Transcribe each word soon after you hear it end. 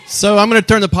So I'm going to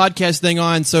turn the podcast thing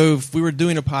on. So if we were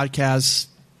doing a podcast,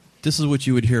 this is what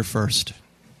you would hear first.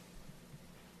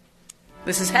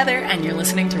 This is Heather, and you're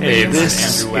listening to Radio Mopco.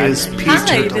 This is Peter.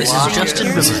 Hi, this is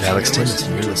Justin. This is Alex Timmons,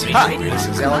 and you're listening Hi, to Radio this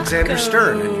is Mopco. Alexander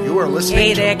Stern, and you are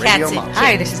listening to Radio Mopco.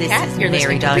 Hi, this is Kat. You're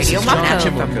listening to Radio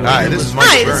Mopco. Hi, this is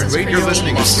Mike Burns. You're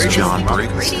listening to This is Radio John Mopco.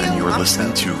 Briggs, and you're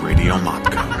listening to Radio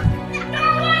Mopco.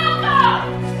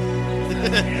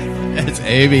 It's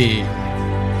Amy.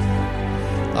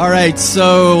 All right,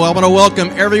 so I want to welcome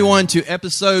everyone to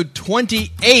episode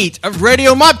 28 of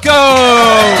Radio Mopco.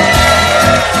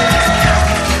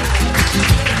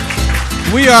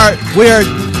 We are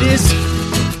this.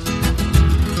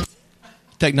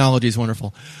 Technology is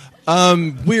wonderful.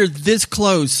 We're this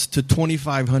close to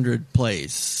 2,500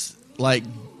 plays. Like,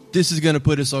 this is going to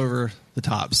put us over the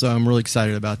top. So I'm really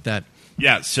excited about that.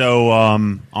 Yeah. So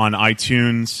on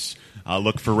iTunes,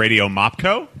 look for Radio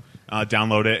Mopco.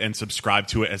 Download it and subscribe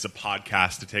to it as a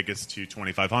podcast to take us to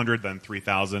 2,500, then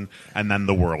 3,000, and then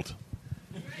the world.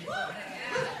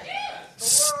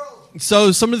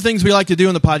 So some of the things we like to do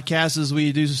on the podcast is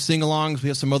we do sing-alongs. We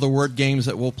have some other word games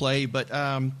that we'll play, but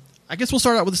I guess we'll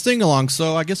start out with a sing-along.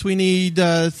 So I guess we need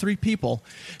 3 people.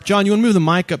 John, you want to move the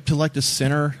mic up to like the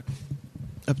center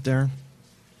up there?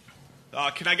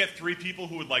 Can I get 3 people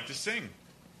who would like to sing?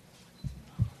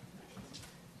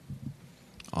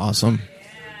 Awesome.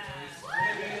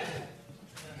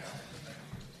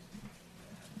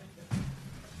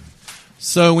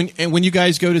 So when you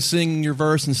guys go to sing your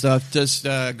verse and stuff, just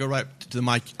go right to the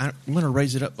mic. I'm going to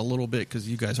raise it up a little bit because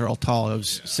you guys are all tall. I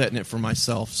was setting it for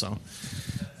myself, so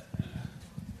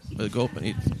go up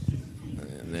and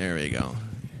there we go.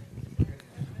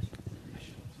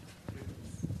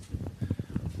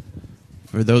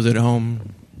 For those at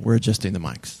home, we're adjusting the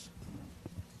mics.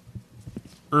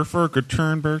 Erfer, good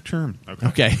turn, back turn.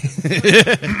 Okay.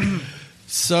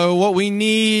 So what we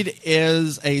need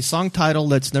is a song title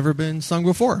that's never been sung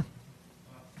before.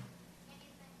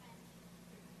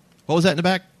 What was that in the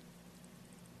back?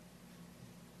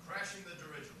 Crashing the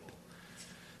Dirigible.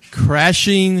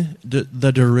 Crashing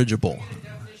the Dirigible.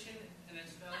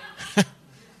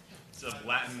 It's a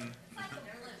Latin.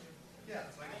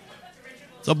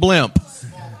 It's a blimp.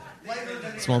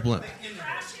 Small blimp.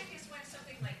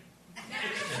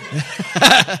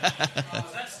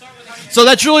 So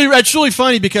that's really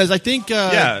funny because I think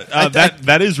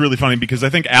that is really funny because I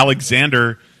think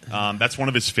Alexander, that's one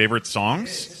of his favorite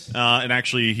songs, and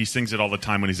actually he sings it all the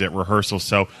time when he's at rehearsal.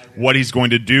 So what he's going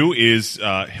to do is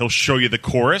he'll show you the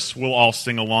chorus, we'll all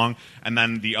sing along, and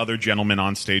then the other gentleman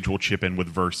on stage will chip in with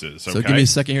verses. Okay? So give me a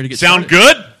second here to get sound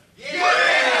started. good?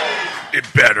 Yeah! It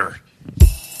better.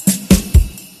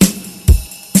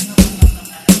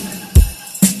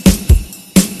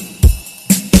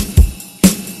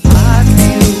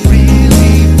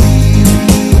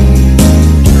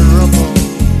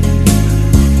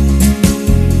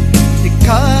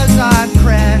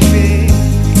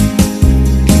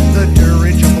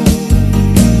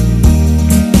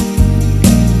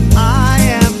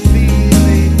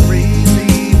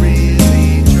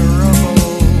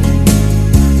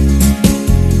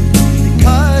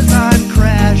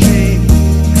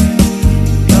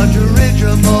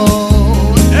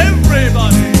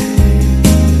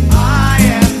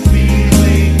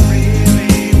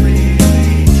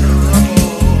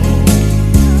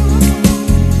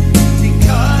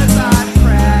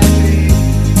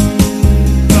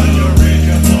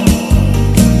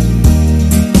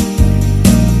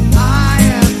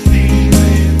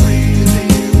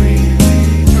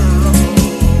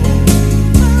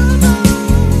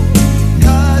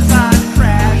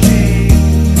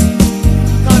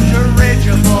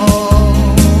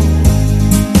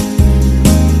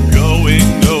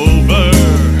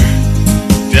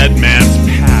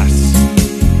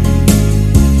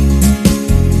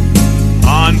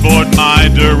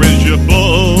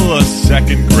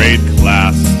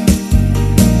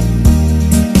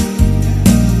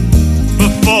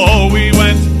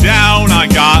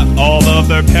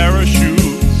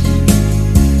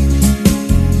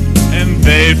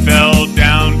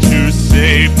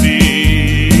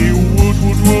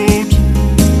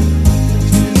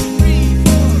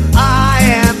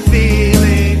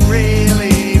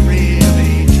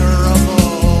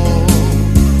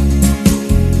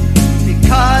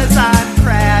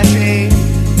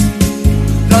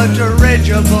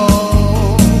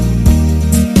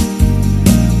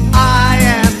 I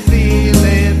am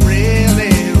feeling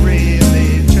really,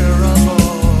 really terrible.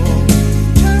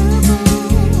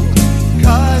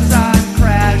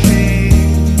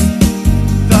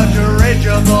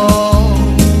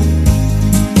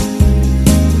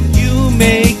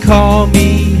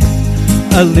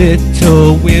 a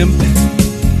little wimp.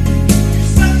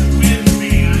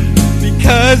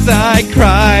 Because I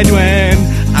cried when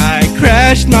I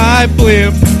crashed my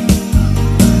blimp.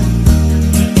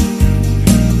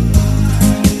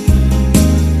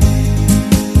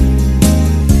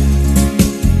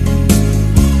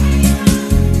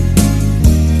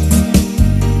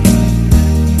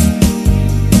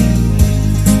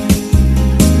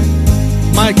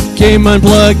 Mike came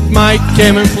unplugged. Mike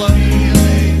came unplugged.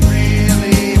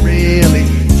 Really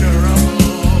terrible,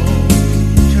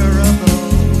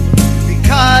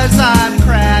 because I'm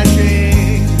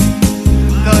crashing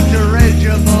the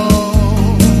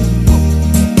dirigible.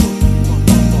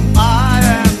 I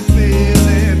am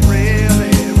feeling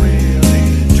really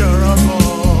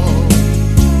terrible,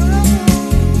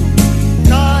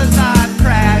 because I'm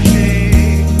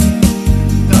crashing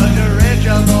the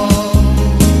dirigible.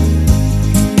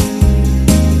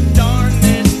 Darn,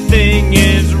 this thing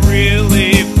is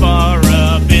really far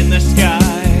up in the sky.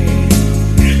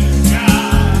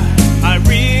 I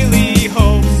really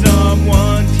hope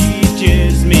someone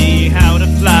teaches me how to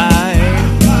fly.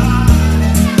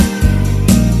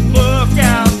 Look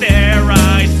out there,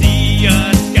 I see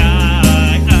a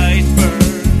sky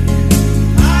iceberg.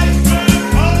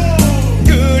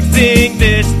 Good thing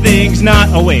this thing's not.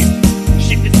 Oh wait,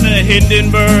 shit, it's the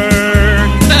Hindenburg.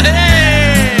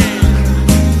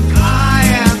 I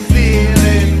am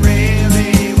feeling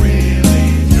really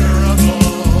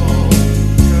terrible,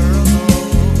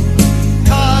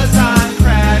 'cause I'm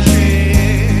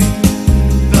crashing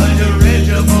the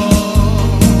dirigible.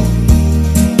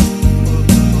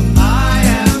 I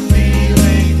am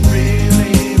feeling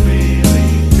really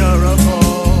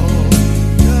terrible,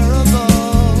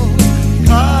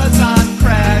 'cause I'm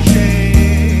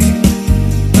crashing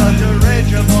the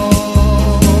dirigible.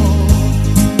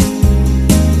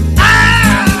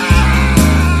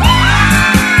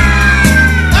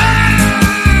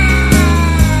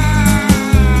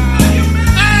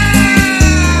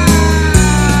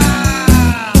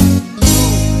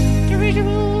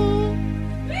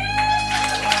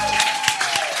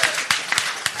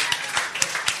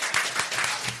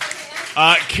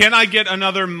 Can I get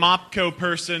another Mopco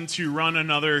person to run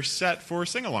another set for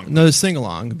sing-along? Another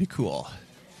sing-along would be cool.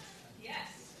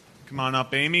 Come on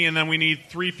up, Amy, and then we need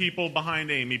 3 people behind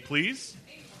Amy, please.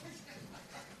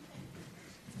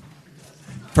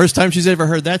 First time she's ever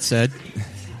heard that said.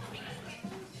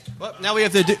 Well, now we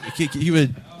have to do... You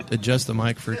would adjust the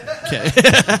mic for... Okay.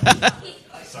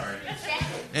 Sorry.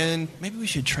 And maybe we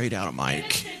should trade out a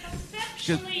mic.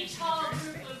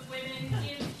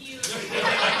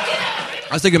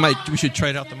 I was thinking we should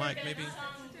trade out the mic, maybe.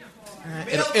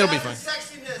 It'll be fine.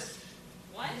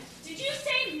 What? Did you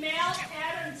say male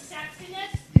pattern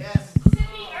sexiness? Yes.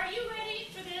 Sydney, are you ready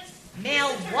for this?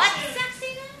 Male what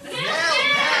sexiness? Male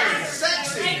pattern Like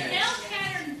sexiness. male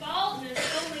pattern baldness,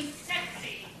 only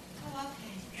sexy. Oh,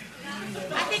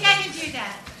 okay. I think I can do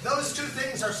that. Those two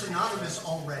things are synonymous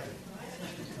already.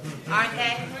 Aren't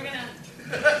they? We're gonna.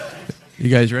 You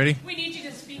guys ready? We need you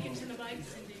to speak into the mic,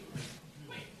 Cindy.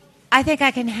 I think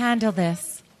I can handle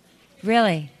this.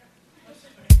 Really.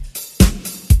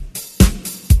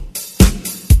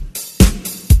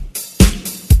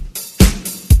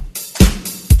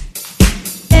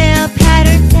 Male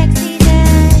pattern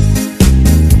sexiness.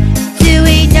 Do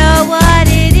we know what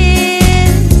it is?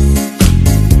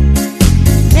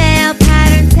 Male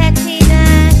pattern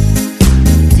sexiness.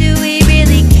 Do we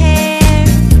really care?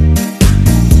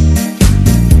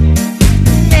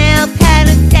 Male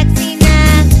pattern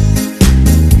sexiness.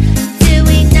 Do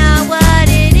we know what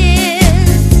it is?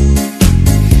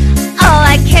 All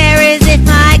I care is if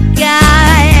my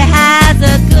guy has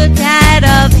a good head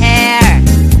of hair.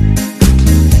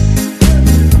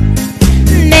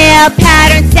 Male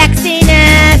pattern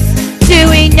sexiness. Do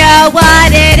we know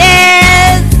what it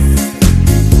is?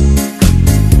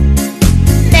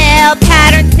 Male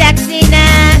pattern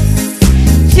sexiness.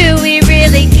 Do we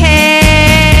really care?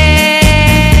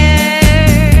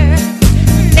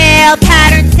 Male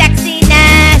pattern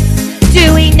sexiness.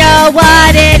 Do we know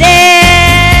what it is?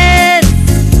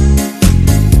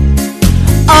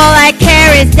 All I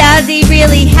care is, does he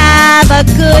really have a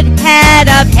good head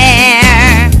of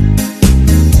hair?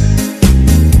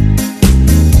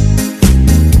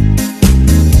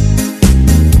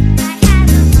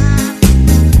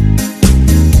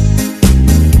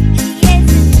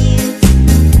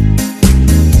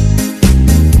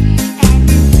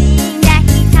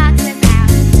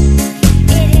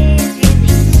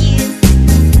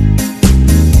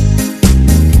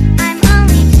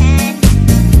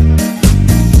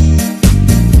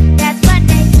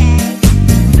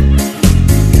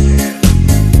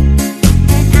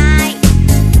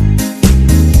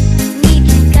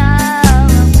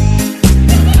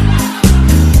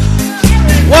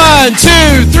 2,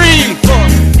 3, 4.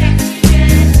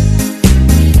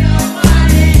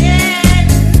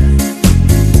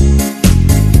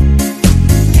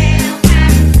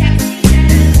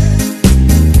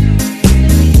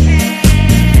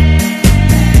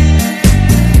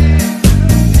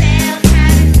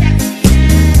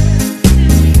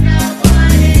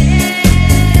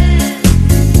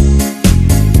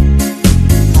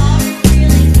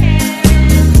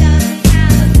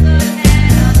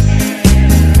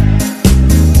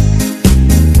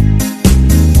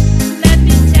 Let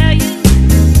me tell you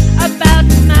about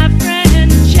my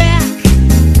friend Jack.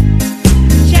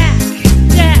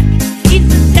 Jack, he's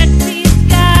the sexiest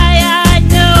guy I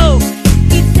know.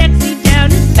 He's sexy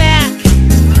down his back.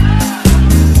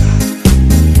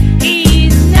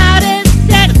 He's not as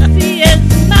sexy as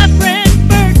my friend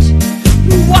Bert,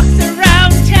 who walks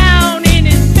around town in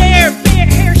his bare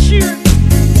hair shirt.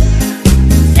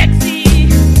 Sexy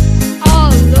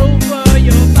all over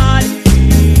your body.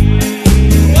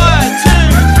 1, 2,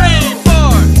 3, 4.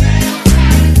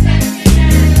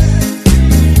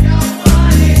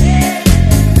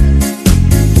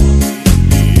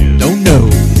 Don't know.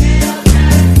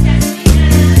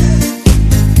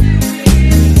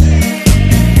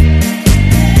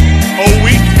 Oh,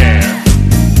 we care.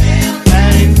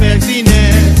 Adding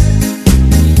sexiness.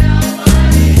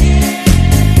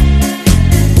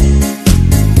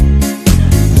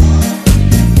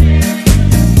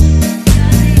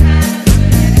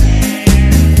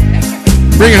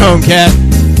 Bring it home, Kat.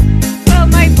 Well,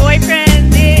 my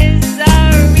boyfriend is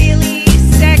a really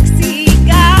sexy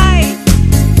guy.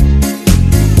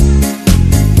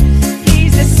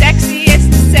 He's the sexiest,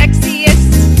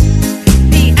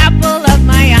 the apple of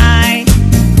my eye.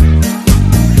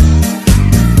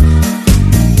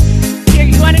 Here,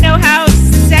 you want to know how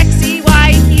sexy?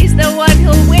 Why he's the one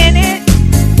who'll win it?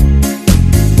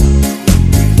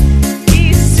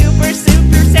 He's super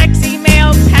sexy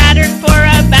male pattern for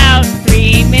about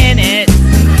 3 minutes.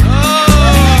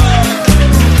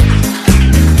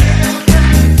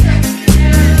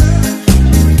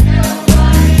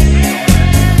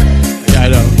 Yeah, I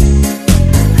know.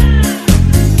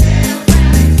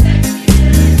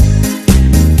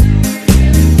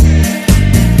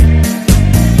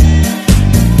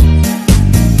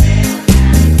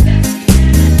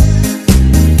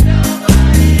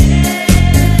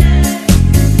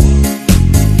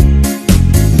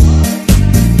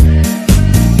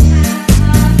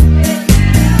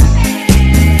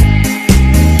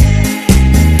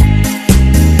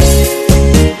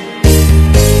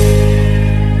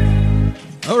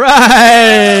 All right.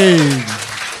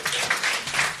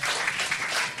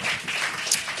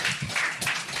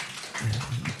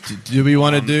 Do we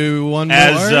want to do one more?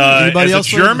 As Anybody a else?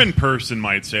 German person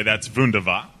might say, that's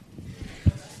wunderbar.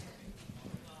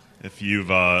 If you've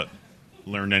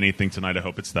learned anything tonight, I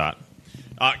hope it's that.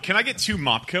 Can I get 2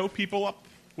 Mopco people up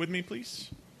with me, please?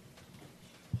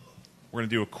 We're going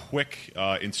to do a quick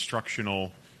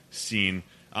instructional scene.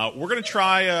 We're going to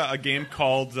try a game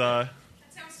called... Sounds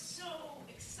so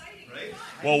exciting.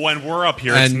 well, when we're up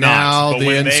here, it's And not. now but the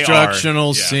when they instructional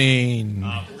are, yeah. scene.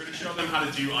 We're going to show them how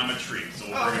to do I'm a Tree. So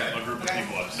we'll bring a group of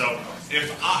people up. So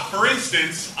if, for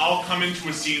instance, I'll come into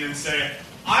a scene and say,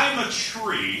 I'm a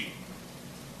tree,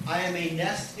 I am a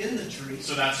nest in the tree.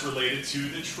 so that's related to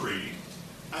the tree.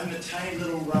 I'm the tiny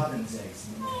little robin's eggs.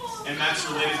 in the nest. And that's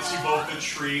related to both the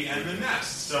tree and the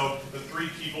nest. So the 3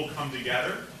 people come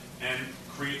together and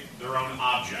create their own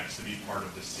objects to be part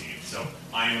of the scene. So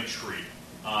I am a tree.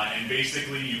 And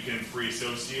basically you can free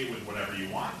associate with whatever you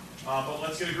want. But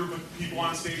let's get a group of people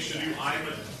on stage to do I am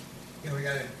a... Yeah, we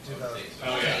gotta do those.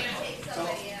 Oh, yeah. So,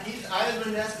 I am the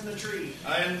nest in the tree.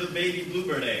 I am the baby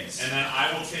bluebird eggs. And then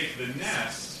I will take the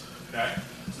nest, okay?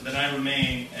 So then I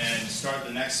remain and start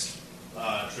the next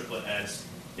triplet as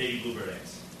baby bluebird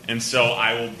eggs. And so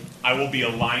I will be a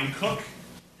line cook.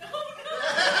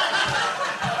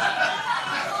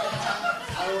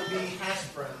 I will be hash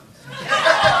browns.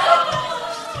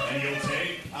 And you'll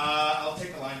take... I'll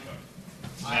take the line cook.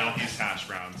 Now he's hash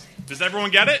browns. Does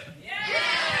everyone get it?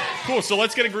 Cool. So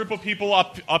let's get a group of people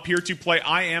up here to play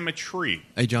I Am a Tree.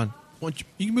 Hey, John, why don't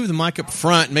you can move the mic up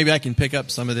front. And maybe I can pick up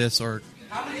some of this. Or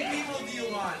How many people do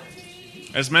you want?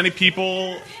 As many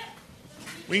people...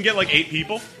 We can get like 8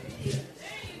 people.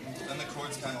 Then the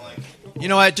chord's kind of like... you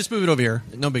know what? Just move it over here.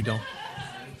 No big deal.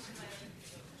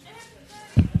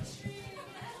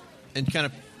 And kind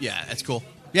of, yeah, that's cool.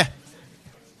 Yeah.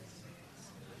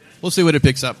 We'll see what it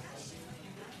picks up.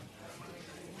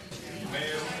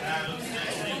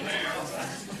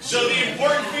 So the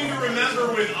important thing to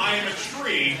remember with I Am a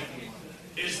Tree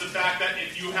is the fact that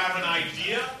if you have an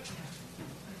idea,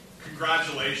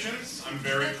 Congratulations. I'm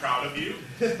very proud of you.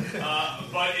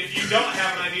 But if you don't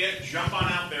have an idea, jump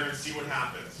on out there and see what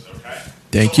happens, okay?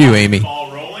 Thank So you, I'll keep Amy. the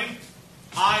ball rolling.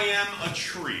 I am a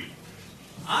tree.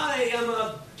 I am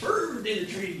a bird in a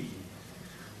tree.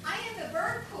 I am the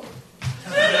bird poop.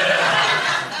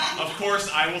 Of course,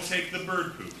 I will take the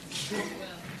bird poop.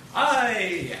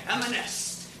 I am a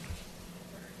nest.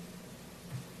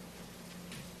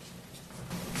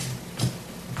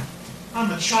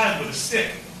 I'm a child with a stick.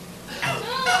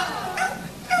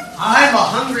 I'm a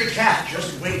hungry cat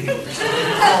just waiting for something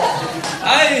to call.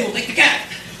 I will take the cat.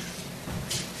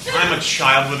 I'm a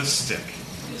child with a stick.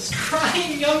 His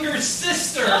crying younger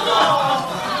sister.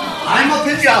 I'm a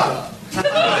pinata.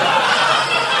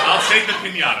 I'll take the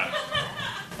piñata.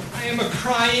 I am a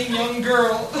crying young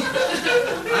girl.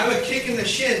 I'm a kick in the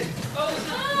shin.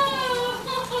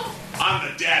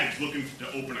 I'm the dad who's looking to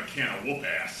open a can of whoop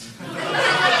ass.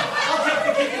 I'll take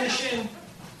the kick in the shin.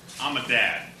 I'm a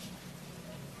dad.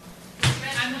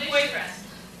 I'm the boyfriend.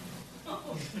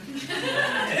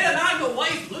 And I'm a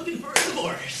wife looking for a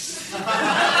divorce.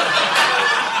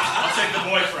 I'll take the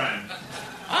boyfriend.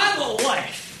 I'm a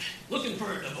wife looking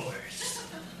for a divorce.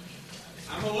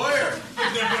 I'm a lawyer.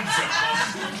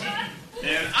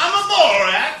 And I'm a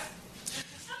Borat.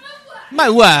 My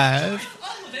wife.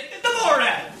 I'm gonna take the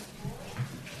Borat.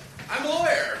 I'm a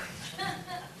lawyer.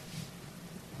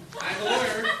 I'm a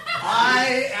lawyer.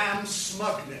 I am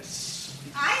smugness.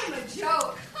 I am a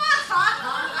joke.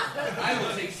 I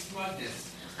will take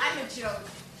smugness. I'm a joke.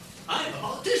 I'm a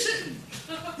politician.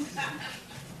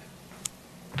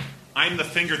 I'm the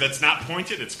finger that's not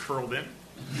pointed, it's curled in.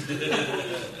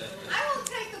 I will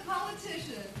take the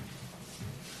politician.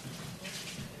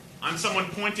 I'm someone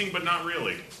pointing, but not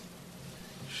really.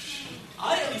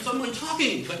 I am someone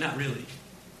talking, but not really.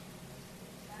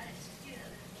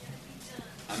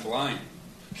 I'm blind.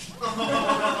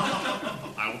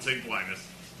 I will take blindness.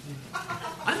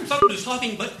 I'm someone who's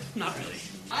talking, but not really.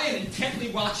 I am intently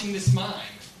watching this mime.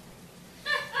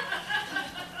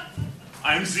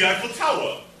 I'm the Eiffel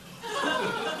Tower.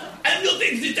 And you'll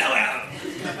take the tower.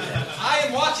 I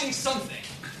am watching something.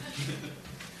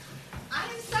 I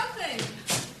am something.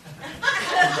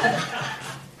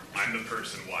 I'm the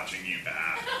person watching you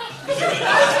back.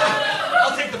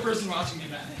 I'll take the person watching me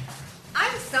back.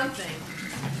 I'm something.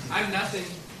 I'm nothing.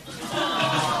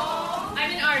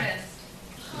 I'm an artist.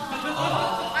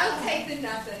 I'll take the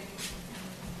nothing.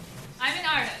 I'm an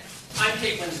artist. I'm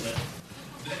Kate Winslet.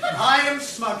 I am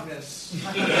smugness.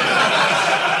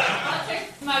 I'll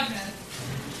take smugness.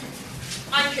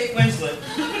 I'm Kate Winslet.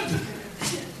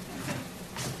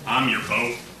 I'm your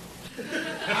boat.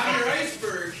 I'm your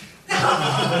iceberg.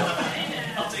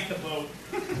 I'll take the boat.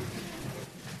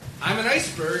 I'm an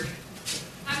iceberg.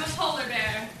 I'm a polar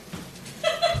bear.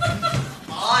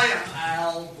 I am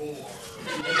Al Gore.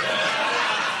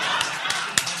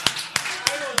 I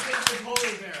will take the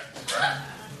polar bear.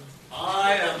 I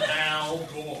am Al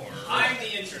Gore. I'm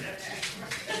the internet.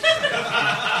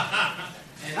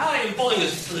 And I am falling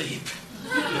asleep.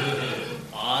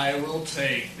 I will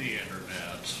take the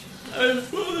internet. I'm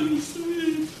falling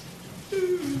asleep.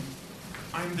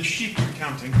 I'm the sheep you're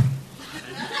counting.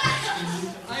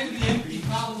 I'm the empty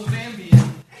bottle of Ambien.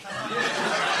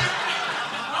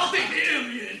 I'll take the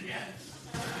alien.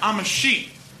 I'm a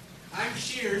sheep. I'm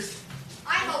Shears.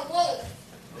 I'm a wolf.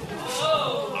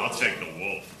 I'll take the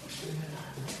wolf.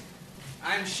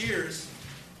 I'm Shears.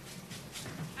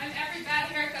 I'm every bad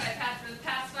haircut I've had for the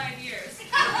past 5 years.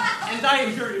 And I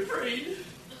am very afraid.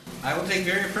 I will take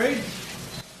Very Afraid.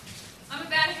 I'm a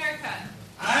bad haircut.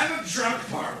 I'm a drunk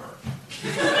barber.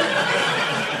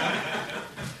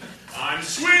 I'm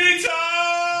Sweetie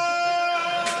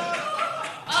Todd!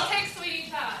 I'll take Sweetie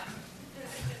Todd.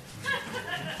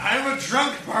 I'm a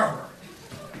drunk barber.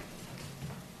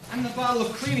 I'm the bottle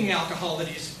of cleaning alcohol that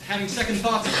he's having second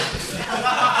thoughts about.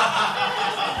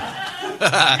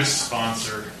 I'm a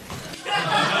sponsor.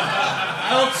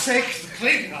 I'll take the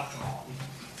cleaning alcohol.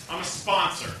 I'm a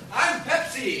sponsor. I'm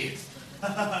Pepsi.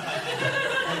 And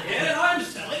I'm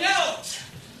selling out.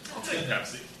 I'll take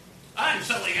Pepsi. I'm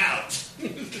selling out.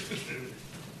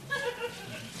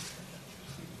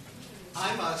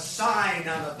 I'm a sign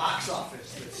on the box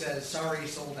office that says, sorry,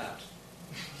 sold out.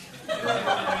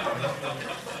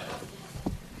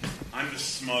 I'm the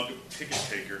smug ticket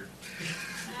taker.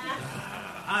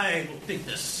 I will take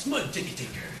the smug ticket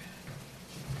taker.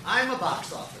 I'm a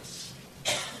box office.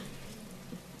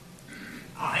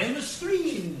 I am a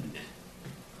screen.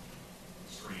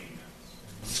 Screen.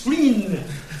 Screen.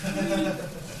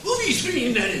 Movie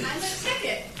screen, that is. I'm a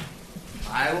ticket.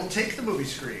 I will take the movie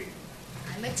screen.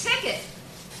 I'm a ticket.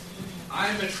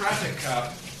 I'm a traffic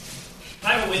cop.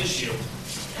 I have a windshield.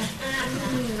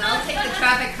 I'll take the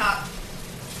traffic cop.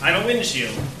 I have a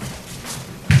windshield.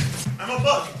 I'm a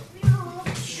book.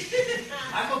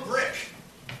 I'm a brick.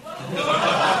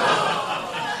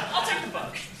 I'll take the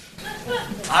book.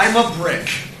 I'm a brick.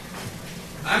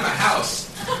 I'm a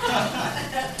house.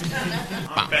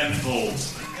 I'm Ben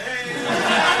Folds.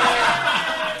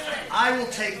 I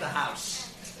will take the house.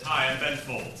 Hi, I'm Ben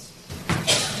Folds.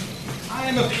 I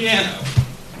am a piano.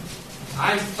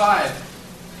 I'm 5.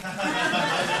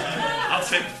 I'll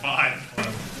take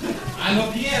 5. I'm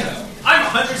a piano. I'm a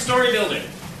 100-story building.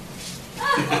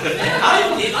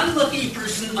 I'm the unlucky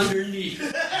person underneath.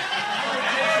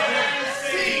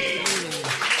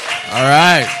 All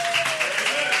right.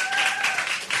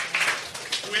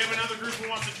 Do we have another group who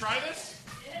wants to try this?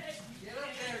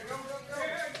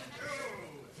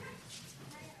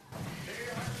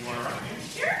 You want to run?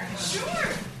 Sure.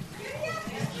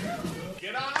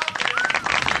 Get on up there.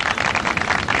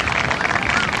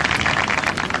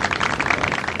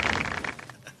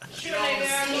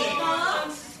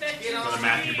 For the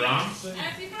Matthew Brahms.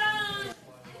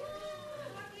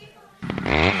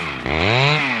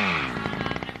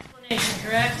 Explanation,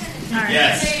 correct? All right.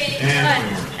 Yes.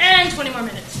 And 20 more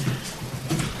minutes.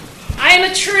 I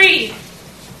am a tree.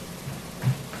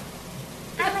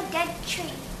 I'm a dead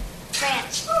tree.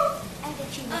 Branch. I'm a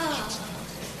tree branch.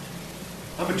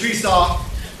 I'm a tree saw.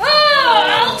 Oh,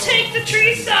 I'll take the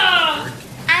tree saw.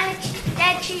 I'm a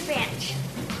dead tree branch.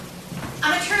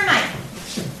 I'm a termite.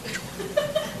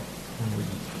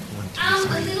 I'm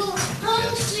a little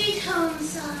home sweet home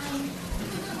sign.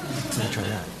 Let's try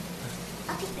that.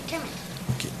 I'll take the termite.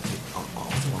 Okay, all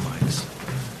 4 mics.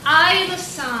 I am a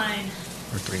sign.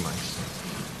 Or 3 mics.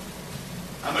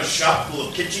 I'm a shop full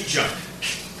of kitschy junk.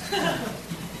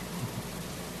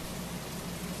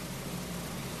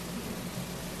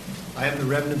 I am the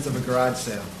remnants of a garage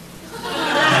sale.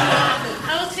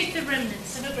 I will take the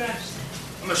remnants of a garage sale.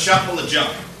 I'm a shop full of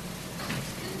junk.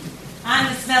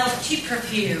 I'm the smell of cheap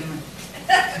perfume.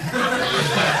 I'm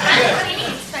a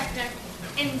cleaning inspector.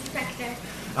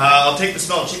 I'll take the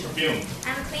smell of cheap perfume.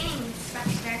 I'm a cleaning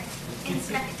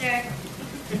inspector.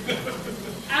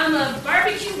 I'm a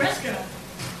barbecue restaurant.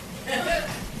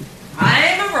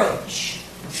 I'm a roach.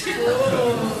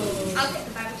 I'll take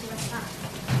the barbecue restaurant.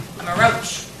 I'm a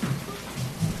roach.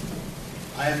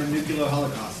 I am a nuclear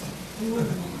holocaust.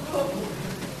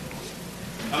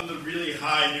 I'm the really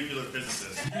high nuclear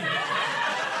physicist.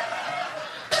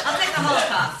 I'll take the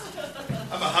Holocaust.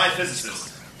 I'm a high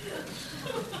physicist.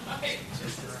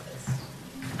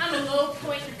 I'm a low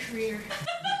point in your career.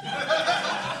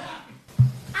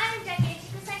 I'm a gigantic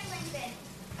recycling bin.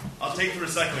 I'll take the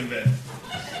recycling bin.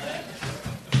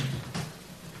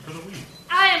 For the weed.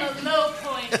 I am a low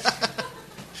point.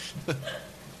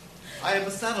 I am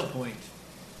a saddle point.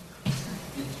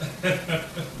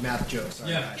 Math joke,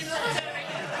 sorry guys.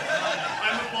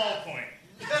 I'm a ballpoint.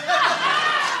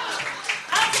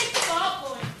 I'll take the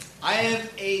ballpoint. I am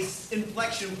a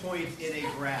inflection point in a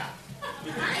graph.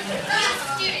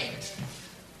 Student.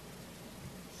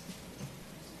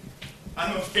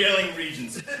 I'm a failing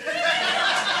Regency.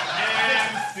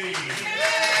 MC.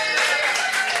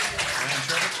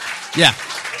 Yeah.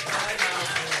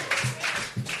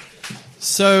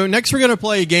 So next we're going to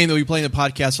play a game that we play in the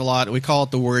podcast a lot. We call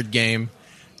it the word game.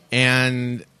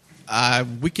 And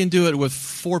we can do it with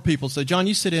 4 people. So, John,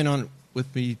 you sit in on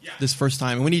with me this first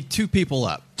time. And we need 2 people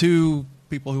up. 2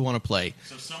 people who want to play.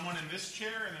 So someone in this chair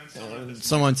and then someone in this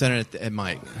Someone sent it at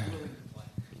Mike.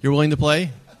 You're willing to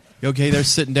play? You okay there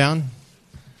sitting down?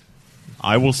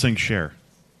 I will sing Cher.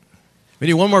 We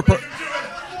need one more Back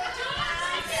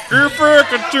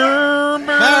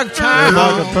time.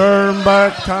 Turn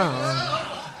back time.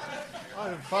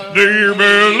 Do you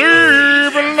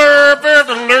believe in love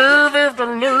after love after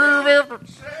love after?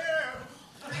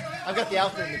 I've got the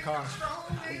outfit in the car.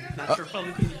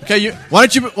 Okay, why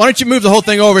don't you move the whole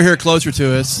thing over here closer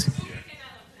to us?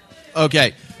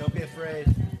 Okay. Don't be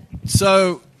afraid.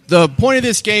 So the point of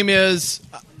this game is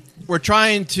we're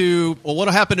trying to. Well,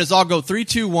 what'll happen is I'll go 3,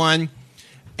 2, 1,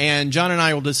 and John and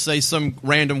I will just say some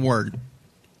random word,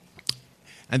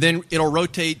 and then it'll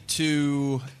rotate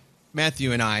to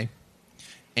Matthew and I.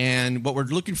 And what we're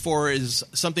looking for is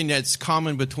something that's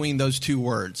common between those 2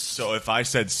 words. So if I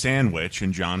said sandwich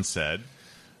and John said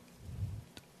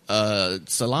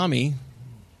salami,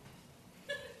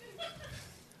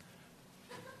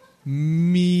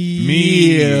 meal.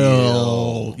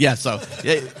 Yeah, so So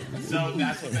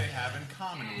that's what they have in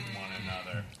common with one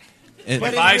another.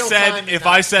 But If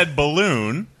I said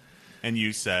balloon and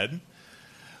you said,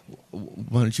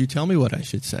 why don't you tell me what I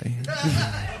should say?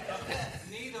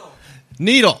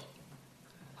 Needle.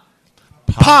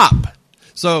 Pop.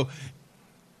 So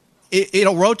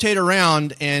it'll rotate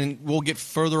around, and we'll get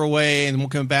further away, and we'll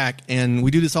come back. And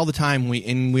we do this all the time.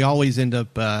 We always end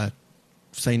up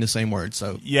saying the same word.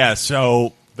 So yeah.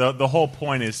 So the whole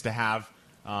point is to have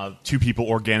two people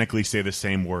organically say the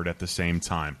same word at the same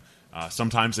time.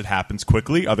 Sometimes it happens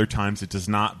quickly. Other times it does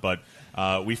not. But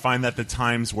we find that the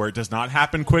times where it does not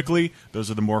happen quickly, those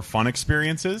are the more fun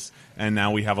experiences. And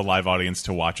now we have a live audience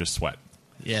to watch us sweat.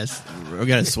 Yes, we're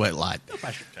gonna sweat a lot.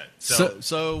 Okay.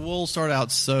 So we'll start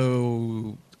out.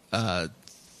 So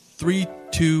 3,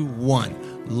 2,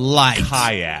 1. Light.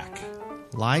 Kayak.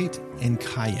 Light and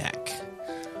kayak.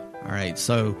 All right.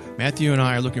 So Matthew and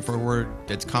I are looking for a word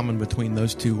that's common between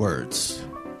those two words.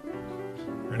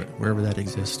 Wherever that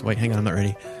exists. Wait, hang on. I'm not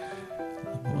ready.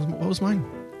 What was mine?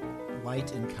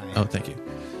 Light and kayak. Oh, thank you.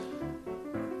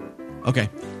 Okay.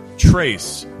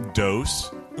 Trace.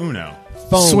 Dos. Uno.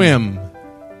 Foam.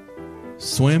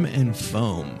 Swim and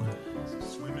foam.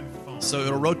 Swim and foam. So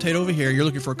it'll rotate over here. You're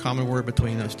looking for a common word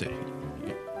between those two.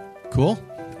 Cool?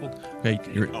 Okay.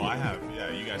 I have.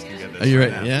 Yeah, you guys can get this. Are you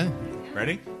right ready? now. Yeah?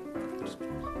 Ready?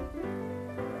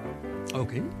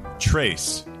 Okay.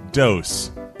 Trace. Dos.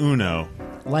 Uno.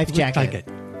 Life jacket.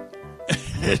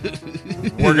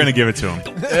 We're going to give it to him.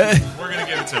 We're going to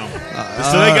give it to him.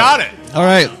 So they got it. All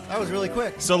right. That was really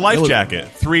quick. So life jacket.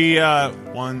 3,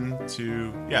 1,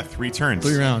 2, 3 turns.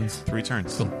 3 rounds. 3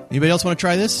 turns. Cool. Anybody else want to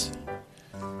try this?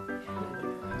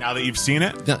 Now that you've seen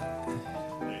it. No.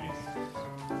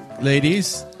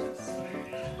 Ladies.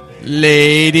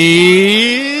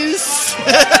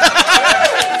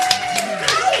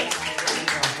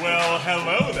 Well,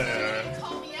 hello there.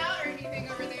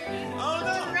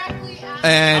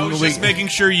 And I was just making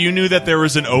sure you knew that there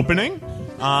was an opening,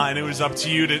 and it was up to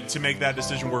you to make that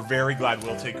decision. We're very glad.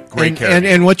 We'll take great care of you.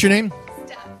 And what's your name?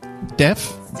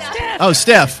 Steph. Oh,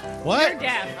 Steph. What? You're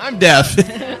deaf. I'm deaf.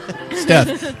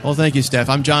 Steph. Well, thank you, Steph.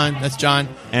 I'm John. That's John.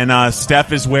 And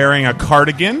Steph is wearing a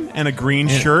cardigan and a green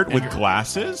shirt with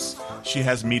glasses. She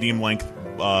has medium-length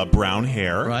brown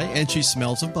hair. Right, and she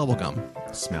smells of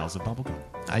bubblegum. Smells of bubblegum.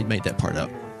 I made that part up.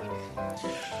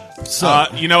 So,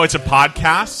 it's a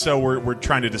podcast, so we're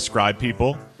trying to describe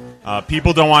people.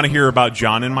 People don't want to hear about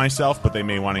John and myself, but they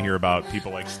may want to hear about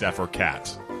people like Steph or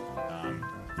Kat.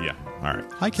 Yeah, all right.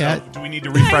 Hi, Kat. So, do we need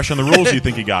to refresh on the rules? You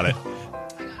think you got it?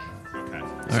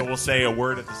 Okay. So we'll say a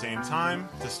word at the same time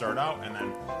to start out, and then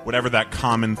whatever that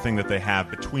common thing that they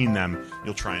have between them,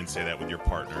 you'll try and say that with your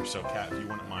partner. So, Kat, if you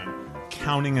wouldn't mind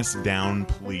counting us down,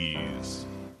 please.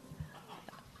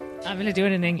 I'm going to do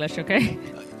it in English, okay?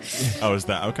 Oh, is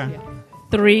that okay?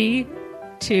 3,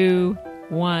 2,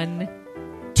 1.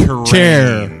 Terrain.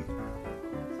 Chair.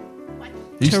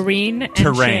 Terrain and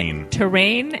Terrain.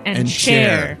 Terrain and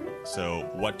chair. So,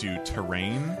 what do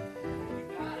terrain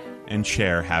and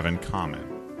chair have in common?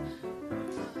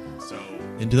 So,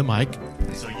 into the mic.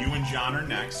 So you and John are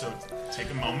next. So take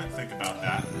a moment, think about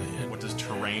that. What does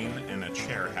terrain and a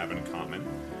chair have in common?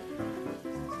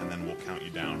 And then we'll count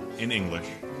you down in English.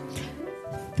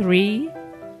 3,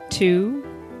 2,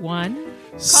 1.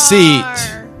 Seat.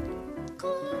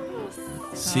 Close.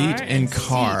 Seat and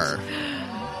car.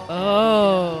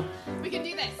 Oh. We can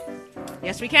do this.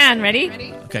 Yes, we can.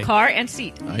 Ready? Okay. Car and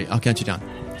seat. All right, I'll count you down.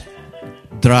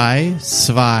 3,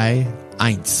 2, 1.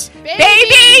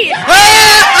 Baby!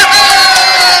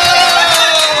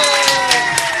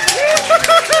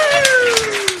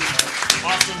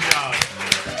 Awesome job.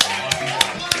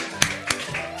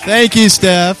 Thank you,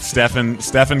 Steph. Steph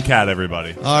and Kat,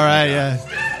 everybody. All right, yeah.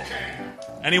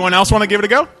 Anyone else want to give it a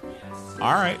go?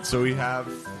 All right, so we have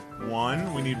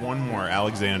one. We need one more.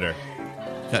 Alexander.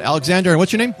 Got Alexander, and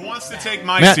what's your name? Who wants to take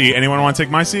my Matt. seat? Anyone want to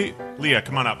take my seat? Leah,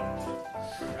 come on up.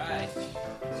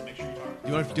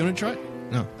 You want to try it?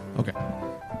 No. Okay.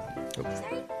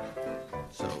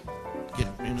 So, get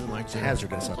into the mic. It's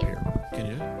hazardous up here. Can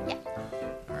you do it? Yeah.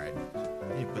 All right.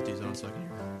 Let me put these on so I can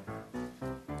hear.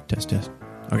 Test.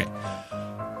 Okay.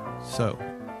 So,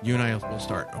 you and I will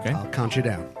start, okay? I'll count you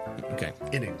down. Okay.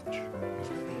 In English.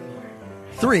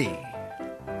 3,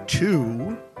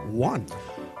 2, 1.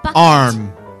 Bucket.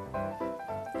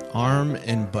 Arm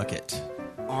and bucket.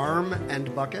 Arm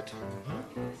and bucket.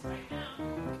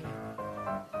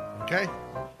 Okay.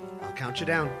 I'll count you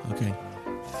down. Okay.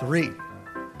 3,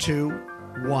 2,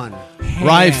 1.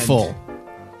 Rifle.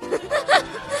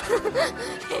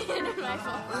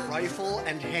 Rifle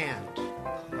and hand.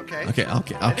 Okay. Okay.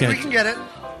 I think we can get it.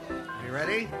 Are you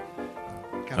ready?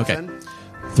 Count Okay. 10.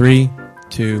 3,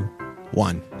 2,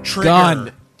 1. Trigger.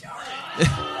 Gun.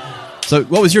 So,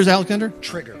 what was yours, Alexander?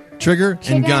 Trigger. Trigger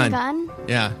and gun. Gun.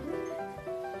 Yeah.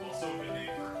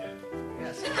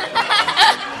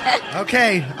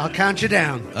 Okay, I'll count you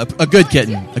down. A good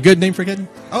kitten. A good name for a kitten?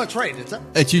 Oh, it's right.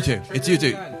 It's you two. It's you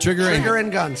two. Trigger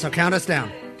and gun. So count us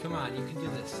down. Come on, you can do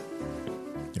this.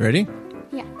 You ready?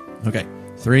 Yeah. Okay.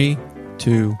 3,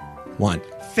 2, 1.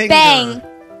 Finger. Bang.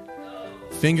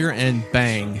 Finger and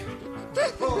bang.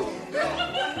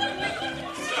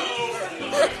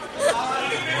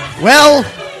 Well,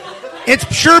 it's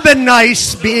sure been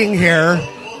nice being here.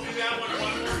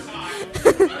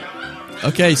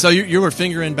 Okay, so you were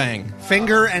finger and bang.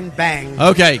 Finger and bang.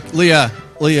 Okay, Leah,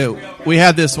 we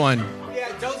had this one.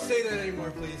 Yeah, don't say that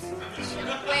anymore, please.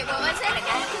 Wait, what was it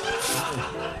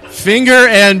again? Finger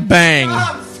and bang.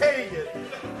 I'm saying it.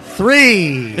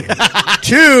 3,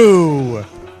 2,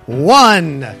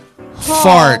 1.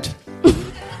 Fart.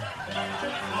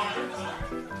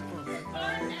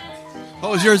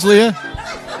 What was yours, Leah?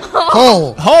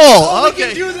 Hole. Hole. We Okay.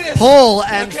 can do this. Hole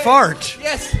and Okay. fart.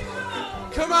 Yes.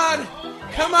 Come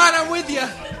on, I'm with you.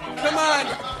 Come on.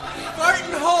 Fart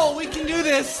and hole, we can do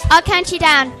this. I'll count you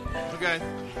down. Okay.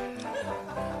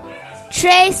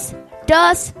 3,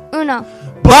 2, 1.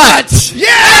 But. Yay!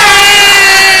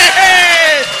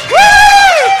 Woo!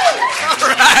 All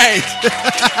right.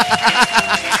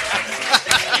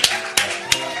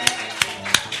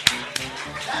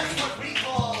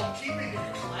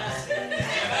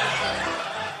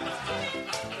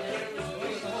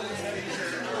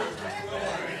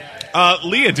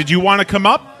 Leah, did you want to come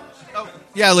up?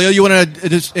 Yeah, Leo, you want to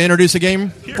just introduce a game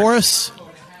for us?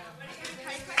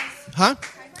 Huh?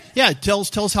 Yeah, tell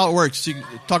us how it works. You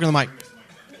talk on the mic.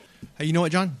 Hey, you know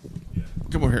what, John?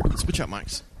 Come over here. Let's switch out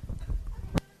mics.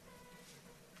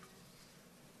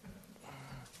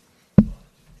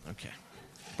 Okay.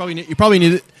 You probably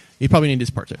need this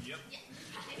part too.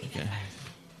 Okay.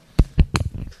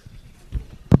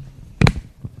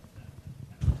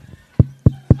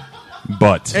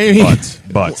 But. Amy.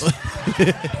 But.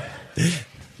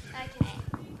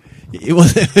 It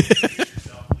was.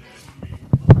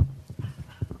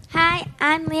 Hi,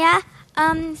 I'm Leah.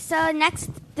 So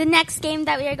the next game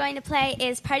that we are going to play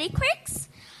is Party Quirks.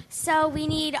 So we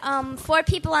need 4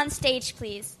 people on stage,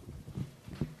 please.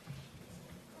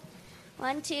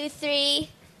 1, 2, 3.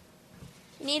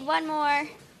 We need one more.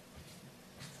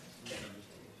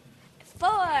 4.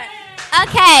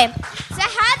 Okay. So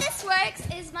how this works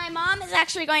is my mom is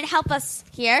actually going to help us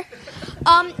here.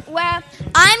 Where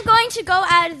I'm going to go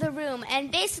out of the room,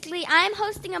 and basically I'm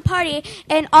hosting a party,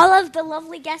 and all of the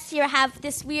lovely guests here have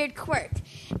this weird quirk,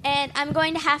 and I'm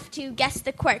going to have to guess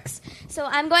the quirks. So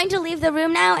I'm going to leave the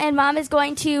room now, and Mom is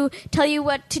going to tell you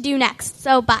what to do next.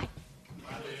 So bye.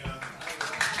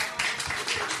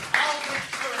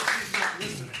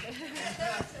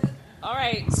 All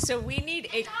right, so we need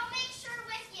a... I'll make sure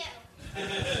with you.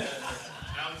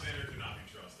 Alexander cannot be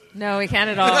trusted. No, we can't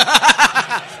at all.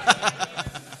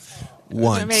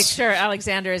 Once. To make sure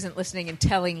Alexander isn't listening and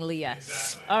telling Leah.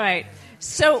 All right.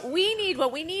 So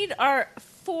what we need are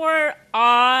 4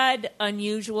 odd,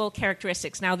 unusual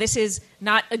characteristics. Now, this is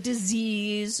not a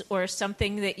disease or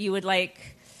something that you would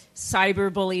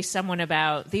cyberbully someone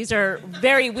about. These are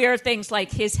very weird things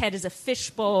like his head is a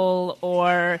fishbowl,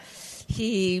 or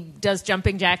he does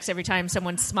jumping jacks every time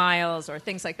someone smiles, or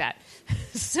things like that.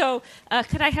 So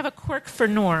could I have a quirk for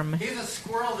Norm? He's a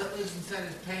squirrel that lives inside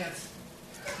his pants.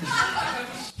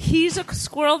 He's a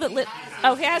squirrel that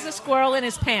he has a squirrel in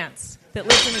his pants that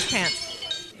lives in his pants.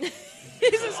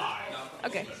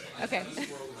 Okay.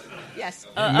 Yes.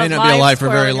 It may not be alive for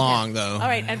very long, though. All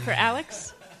right, and for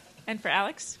Alex?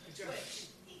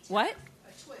 What? A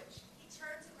twitch. He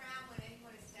turns around when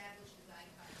anyone establishes eye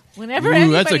contact. Whenever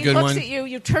that's a anybody good looks one. at you,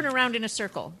 you turn around in a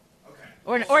circle.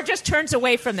 Okay. Or just turns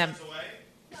away from them.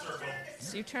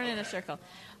 So you turn in a circle.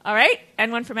 All right,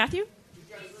 and one for Matthew?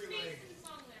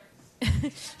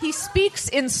 He speaks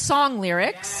in song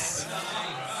lyrics.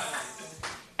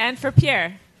 And for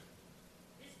Pierre?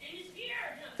 His name is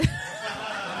Pierre.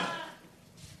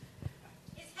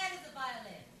 His head is a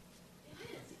violin.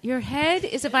 Your head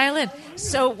is a violin.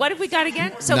 So what have we got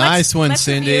again? So Nice one, let's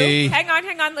Cindy. review.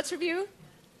 Hang on. Let's review.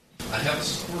 I have a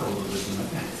squirrel that lives in my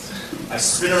pants. I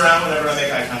spin around whenever I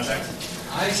make eye contact.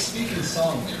 I speak in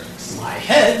song lyrics. My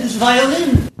head is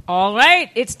violin. All right,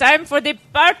 it's time for the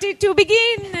party to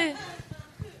begin.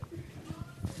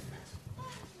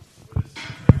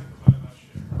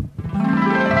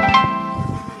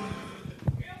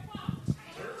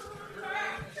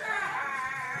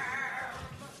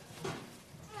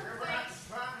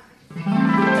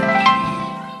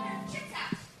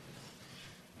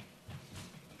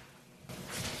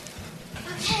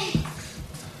 Okay.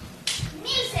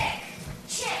 Music,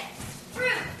 chips,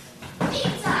 fruit,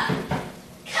 pizza.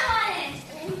 Come on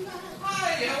in.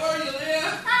 Hi, how are you,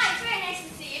 Leah? Hi.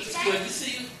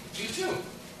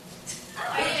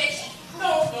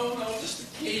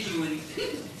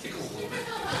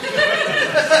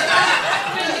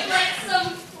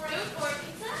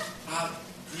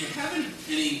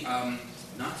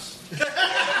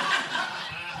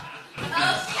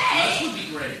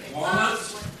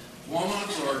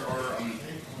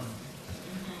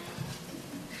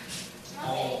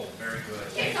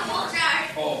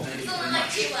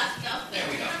 Two left, go. There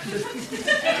we go. Is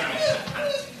there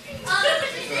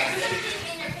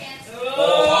something in your pants?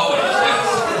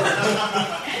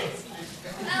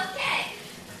 Okay,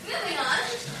 moving on.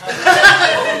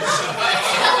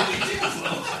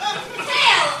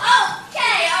 Tail,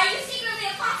 okay, are you secretly a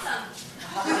possum?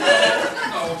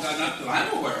 No, not that I'm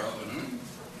aware of it.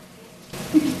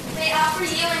 They offer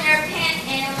you and your pant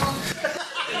animal.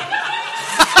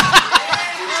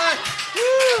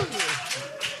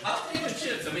 I'll take the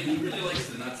chips. I mean, he really likes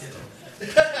the nuts.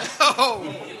 Oh.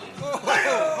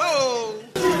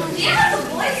 Do you have a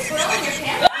boy squirrel in your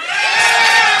pants?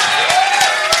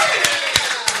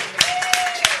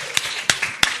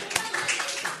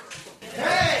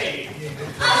 Hey!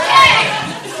 Okay!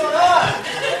 What's going on?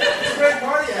 It's a great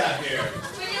party out here.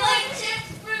 Would you like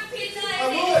chips, fruit, pizza, and I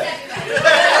would.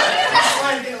 I'm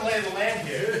trying to get a lay of the land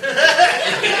here.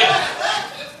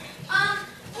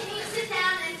 Can you sit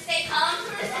down and stay calm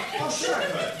for a second? Oh, sure I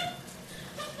could.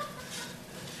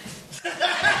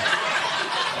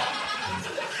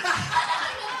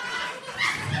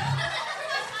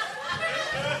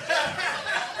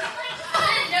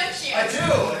 Don't you? I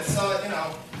do. It's, I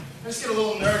just get a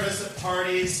little nervous at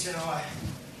parties.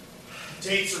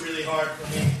 Dates are really hard for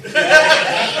me.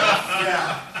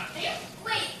 Yeah.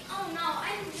 Wait, oh no,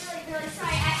 I'm really, really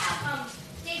sorry. I have,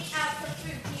 dates out for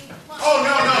fruit. Do you want Oh,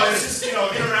 no, it's just,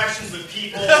 interactions with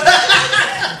people. Come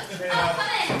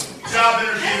in. Job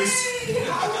interviews.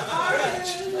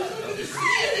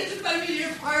 It's about to be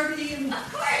your party. And...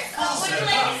 Of course. Would you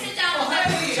like to sit down with us?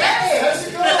 Hey, how's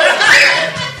it going?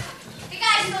 The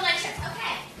guys stole my chips.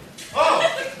 Okay. Oh,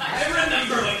 I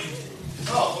remember.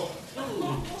 oh.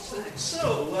 So,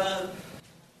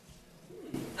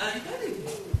 you got any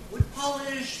wood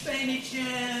polish by any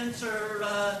chance, or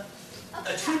a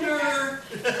tuner?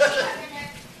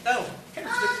 Oh, Wait, a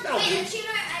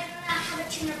tuner? I do not have a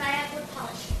tuner, but I have wood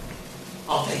polish.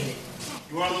 I'll take it.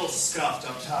 You are a little scuffed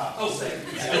up top. Oh, thank you.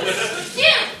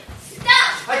 Dude,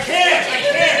 stop! I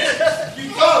can't! You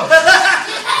go! You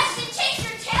guys should change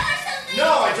your tail or something? No,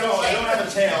 I don't. I don't have a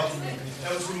tail.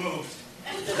 That was removed.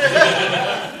 Are you really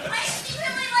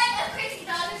like a crazy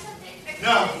dog or something?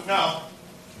 No.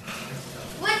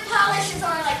 Wood polish is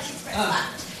only like 2 squares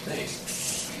left. Thanks.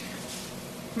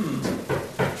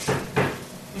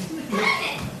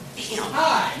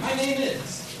 Hi, my name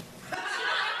is.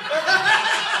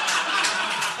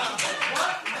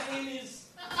 What? My name is.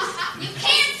 You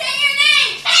can't say your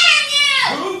name, can you?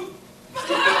 Who?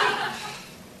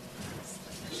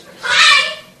 Hi!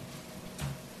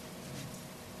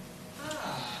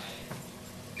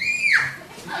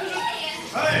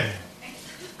 Okay. Hey,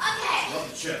 love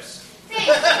the chips. Thanks.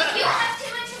 You have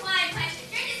too much Hawaiian punch.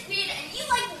 You're just weird and you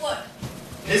like wood.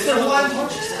 Is there Hawaiian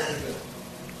punch?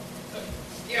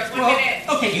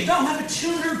 Well, okay, you don't have a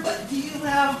tuner, but do you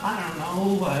have, I don't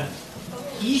know,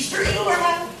 Easter egg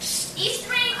perhaps?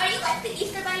 Easter egg? Are you like the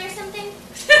Easter Bunny or something?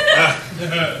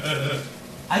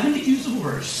 I've been accused of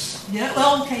worse. Yeah,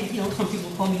 well, okay, some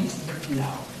people call me Easter.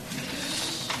 No.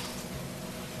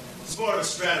 It's more of a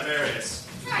Stradivarius.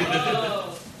 Sorry.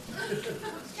 Stradivarius.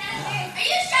 Are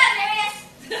you Stradivarius?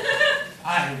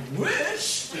 I wish.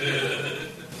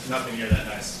 Nothing near that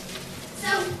nice. So,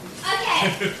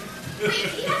 okay. Wait,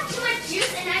 you have too much juice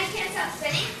and now you can't stop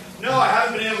spinning? No, I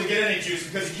haven't been able to get any juice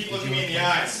because you keep looking me in the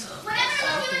eyes. Whenever I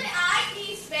look you in the eye, can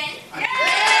you spin?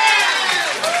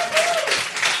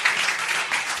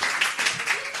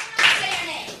 Say your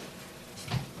name.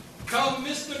 Come,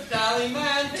 Mr.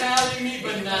 Tallyman, tally me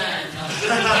banana.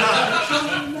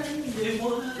 They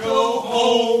wanna go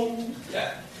home.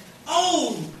 Yeah.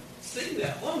 Oh, sing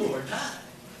that one more time.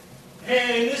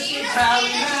 Hey, Mr.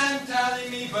 Tallyman, tally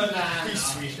me banana. Do you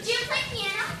play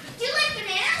piano? Do you like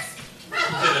bananas?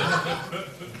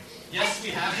 Yes,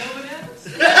 we have no bananas.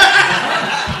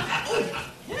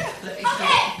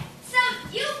 Okay, so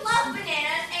you love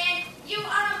bananas and you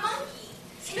are a monkey.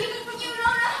 And you don't know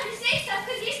how to say stuff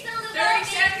because you're still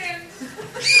developing.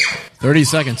 30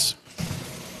 seconds.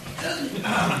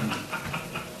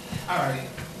 All right.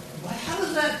 Well, how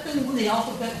does that thing with the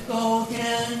alphabet go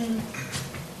again?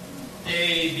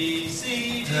 A, B,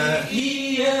 C, D,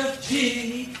 E, F,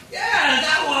 G. Yeah,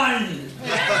 that one.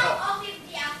 Remember all the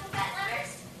alphabet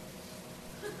letters?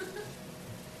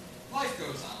 Life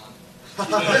goes on.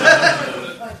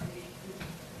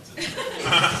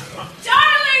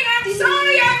 Darling, I'm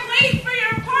sorry I'm late for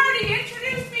your party.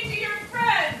 Introduce me to your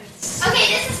friends. Okay,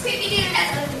 this is Creepy Dude and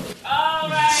that's other Creepy. All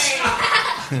right.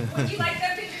 Would you like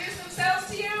them to introduce themselves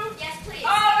to you? Yes, please.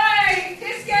 All right.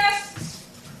 His guests.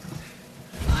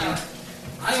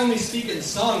 I only speak in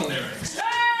song lyrics. Hey!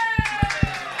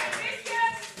 His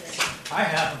guests. I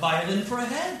have a violin for a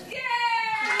head. Yay!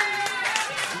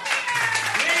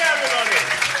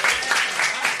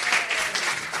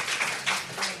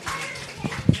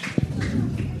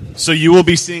 So you will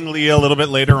be seeing Leah a little bit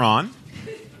later on.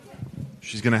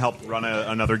 She's going to help run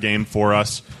another game for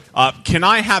us. Can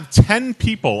I have 10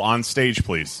 people on stage,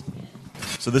 please?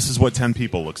 So this is what 10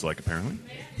 people looks like, apparently.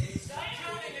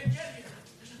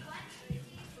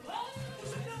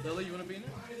 Lily, you want to be in there?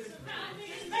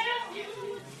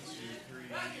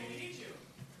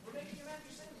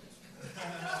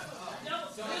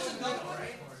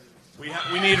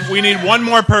 We need one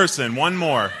more person. One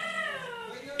more.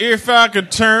 If I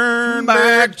could turn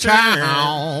back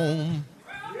time.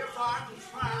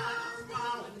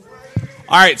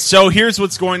 All right, so here's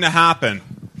what's going to happen.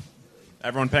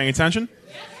 Everyone paying attention?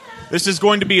 This is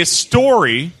going to be a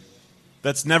story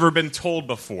that's never been told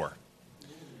before.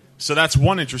 So that's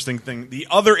one interesting thing. The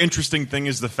other interesting thing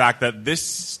is the fact that this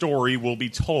story will be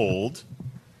told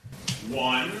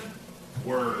one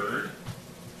word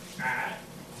at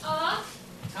time.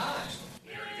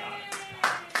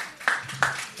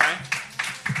 Okay?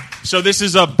 So this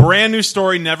is a brand new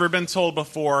story, never been told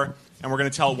before, and we're going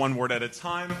to tell it one word at a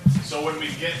time. So when we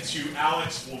get to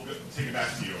Alex, we'll take it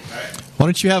back to you, okay? Why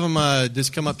don't you have him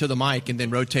just come up to the mic and then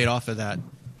rotate off of that?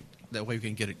 That way we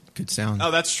can get a good sound.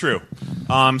 Oh, that's true.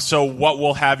 So what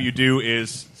we'll have you do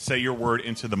is say your word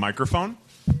into the microphone.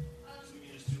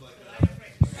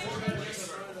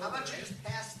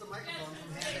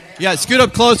 Yeah, scoot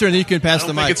up closer and then you can pass I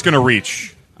the don't mic. think it's going to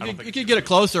reach. You can get it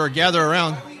closer or gather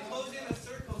around.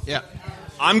 Yeah.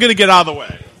 I'm going to get out of the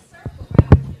way.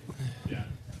 Yeah.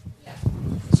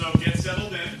 So get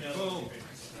settled in. So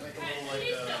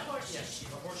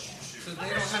they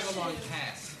don't have a long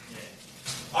pass.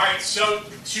 All right, so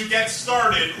to get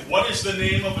started, what is the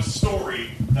name of a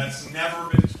story that's never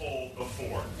been told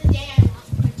before?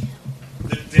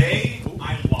 The day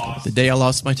I lost The day I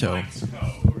lost my toe. my toe.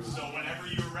 So whenever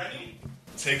you're ready,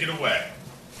 take it away.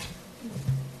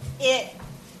 It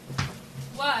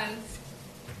Was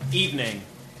Evening.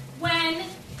 when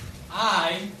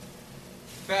I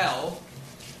fell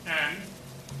And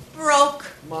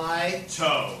broke. My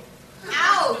toe.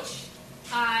 Ouch.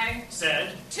 I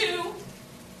Said. to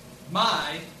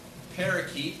my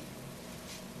parakeet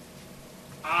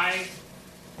I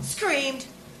Screamed.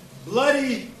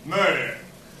 bloody murder.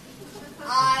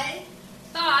 I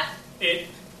thought It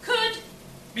could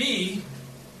be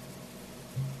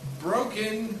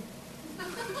broken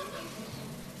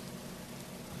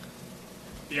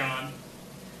beyond.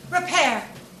 repair.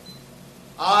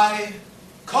 I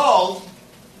called,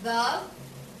 The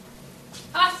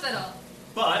hospital.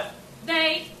 But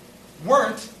They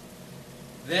weren't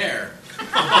there.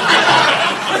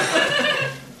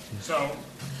 so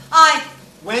I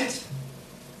went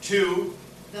to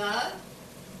the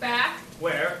back.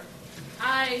 where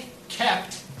I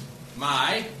Kept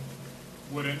my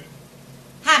wouldn't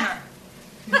hammer.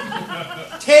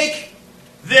 take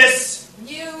this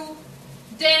you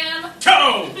damn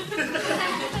toe.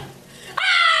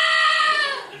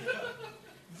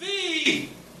 the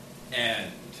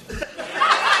end.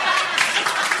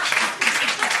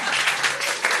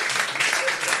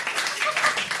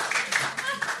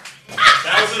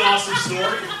 That was an awesome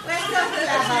story. Where's the level?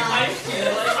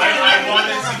 I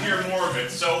wanted to hear more of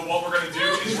it. So what we're going to do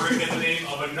is we're going to get the name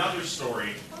of another story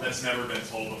that's never been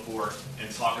told before and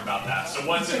talk about that. So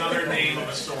what's another name of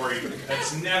a story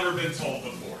that's never been told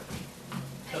before?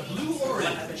 The blue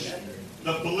orange.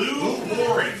 The blue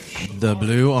orange. The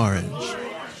blue orange.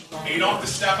 You don't have to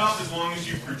step up as long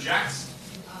as you project.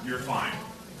 You're fine.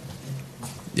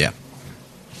 Yeah.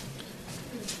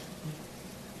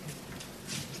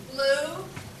 blue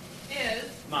is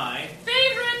My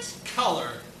favorite color.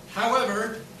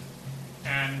 However,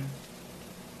 And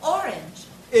Orange.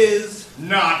 is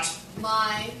not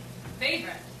My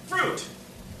favorite. fruit.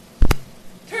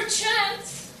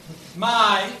 Perchance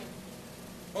my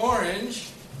orange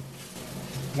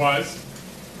was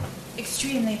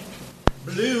extremely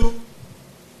blue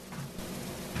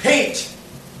Paint.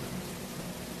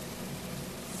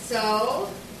 so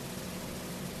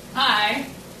I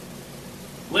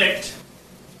Licked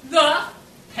the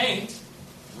paint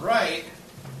right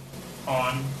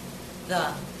on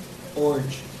the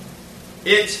orange.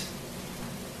 it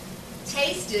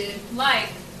tasted like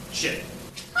shit.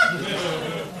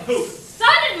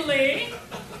 suddenly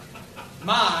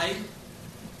My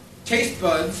taste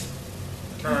buds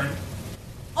turn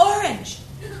orange.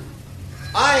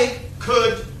 I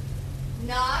could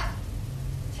Not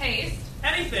taste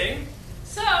anything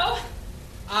so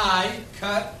I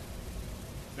cut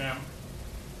them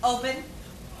open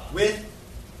with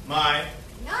my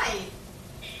knife.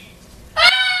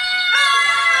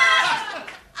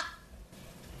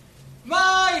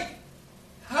 my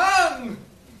hum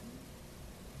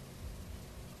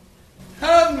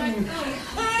my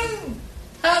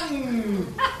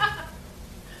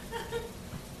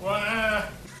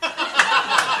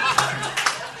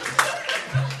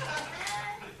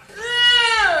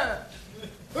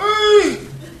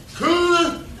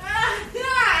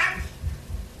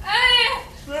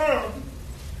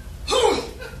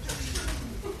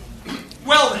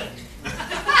Well then,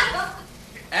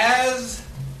 as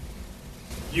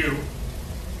you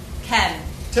Ken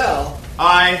tell,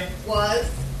 I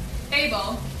was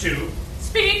able to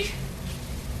speak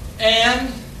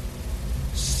and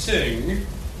sing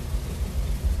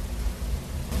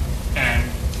and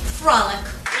frolic.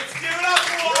 Let's give it up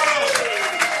for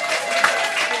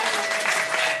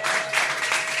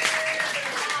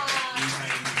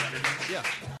him.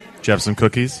 Do you have some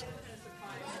cookies?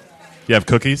 You have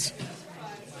cookies?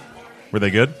 Were they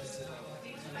good?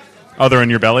 Oh, they're in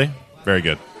your belly? Very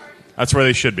good. That's where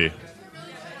they should be.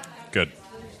 Good.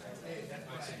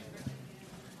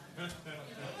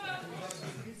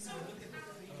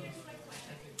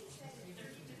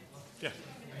 Yeah.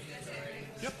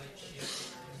 Yep.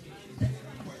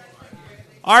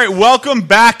 All right, welcome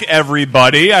back,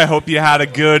 everybody. I hope you had a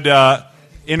good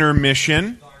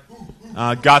intermission.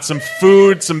 Got some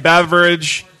food, some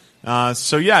beverage.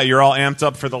 So, yeah, you're all amped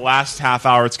up for the last half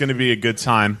hour. It's going to be a good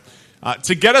time.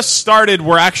 To get us started,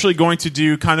 we're actually going to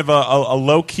do kind of a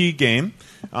low-key game,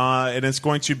 and it's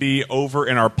going to be over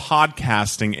in our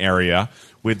podcasting area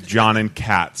with John and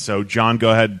Kat. So, John, go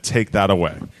ahead and take that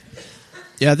away.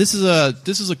 Yeah, this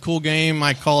is a cool game.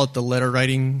 I call it the letter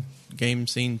writing game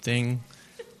scene thing.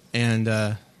 And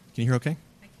can you hear okay?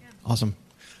 I can. Awesome.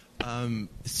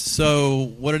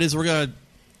 So what it is, we're going to,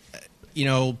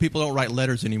 people don't write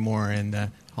letters anymore, and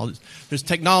there's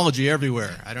technology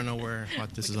everywhere. I don't know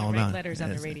what this is all about. Letters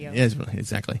on the radio. Yes,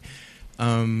 exactly.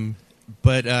 But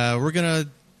we're going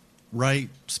to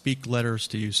speak letters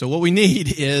to you. So what we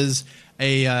need is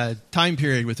a time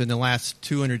period within the last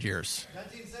 200 years.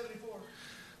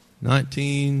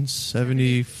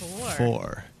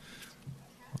 1974.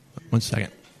 1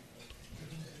 second.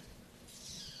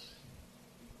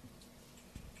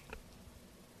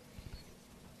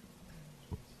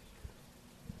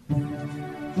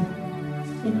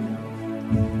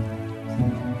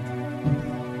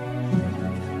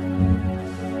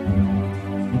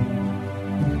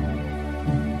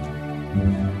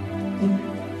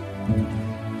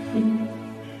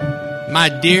 My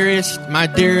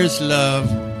dearest love,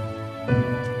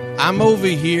 I'm over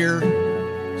here,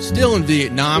 still in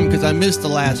Vietnam because I missed the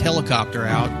last helicopter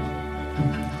out.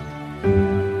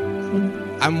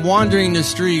 I'm wandering the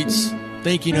streets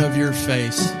thinking of your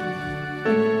face.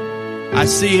 I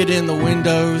see it in the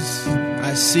windows.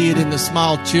 I see it in the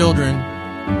small children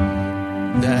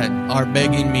that are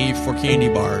begging me for candy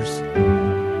bars.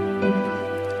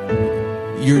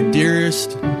 Your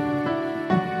dearest,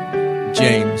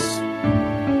 James.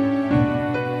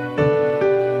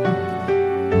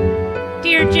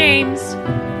 Dear James,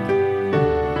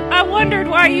 I wondered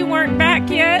why you weren't back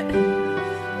yet.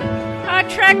 I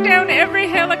tracked down every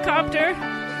helicopter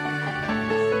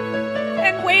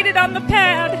and waited on the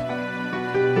pad.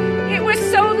 It was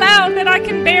so loud that I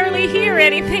can barely hear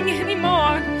anything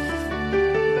anymore.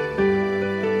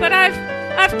 But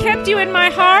I've kept you in my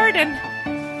heart, and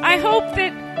I hope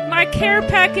that my care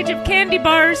package of candy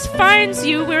bars finds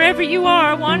you wherever you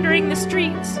are wandering the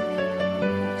streets.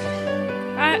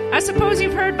 I suppose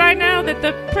you've heard by now that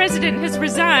the president has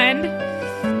resigned.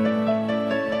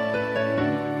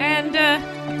 And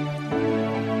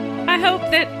I hope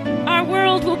that our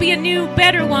world will be a new,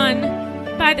 better one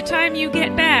by the time you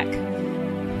get back.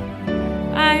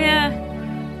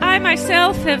 I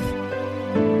myself have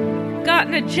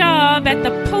gotten a job at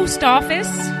the post office.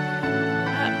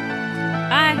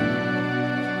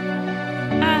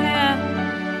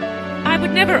 I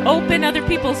would never open other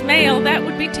people's mail. That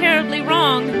would be terribly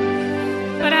wrong.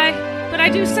 But I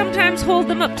do sometimes hold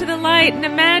them up to the light and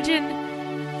imagine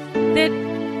that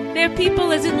they're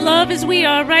people as in love as we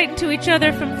are, writing to each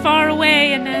other from far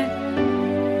away. And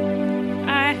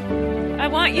I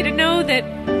want you to know that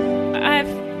I've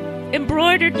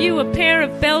embroidered you a pair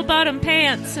of bell-bottom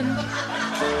pants, and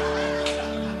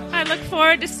I look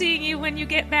forward to seeing you when you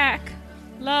get back.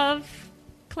 Love,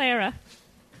 Clara.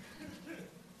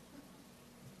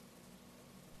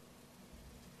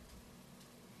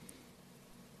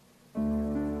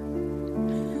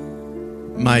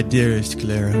 My dearest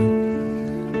Clara,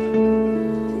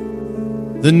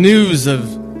 the news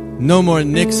of no more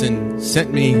Nixon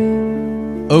sent me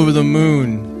over the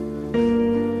moon.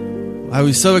 I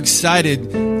was so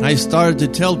excited, I started to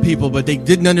tell people, but they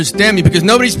didn't understand me because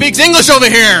nobody speaks English over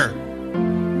here.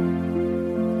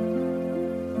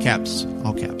 Caps,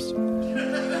 all caps.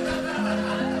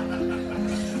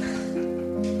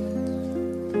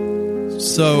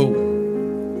 So,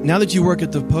 now that you work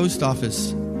at the post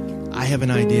office, I have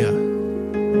an idea.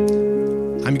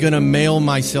 I'm going to mail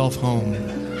myself home.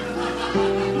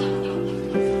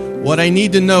 What I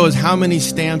need to know is how many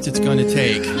stamps it's going to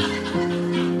take.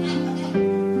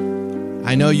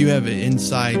 I know you have an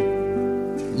inside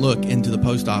look into the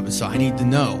post office, so I need to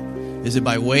know. Is it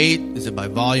by weight? Is it by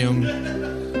volume?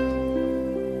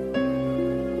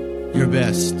 Your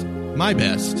best. My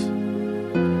best.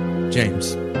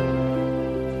 James.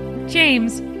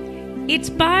 James, it's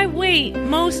by weight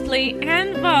mostly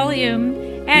and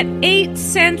volume at 8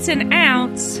 cents an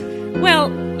ounce.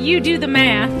 Well, you do the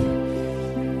math.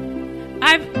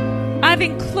 I've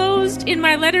enclosed in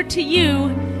my letter to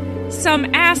you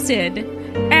some acid,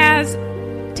 as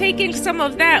taking some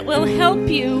of that will help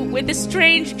you with the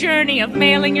strange journey of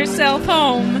mailing yourself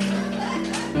home.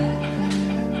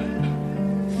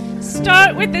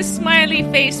 Start with the smiley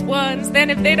face ones, then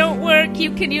if they don't work,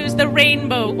 you can use the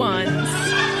rainbow ones.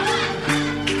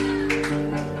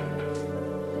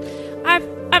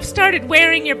 I've started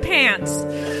wearing your pants.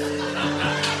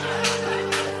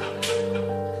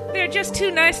 They're just too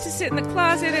nice to sit in the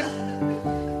closet, and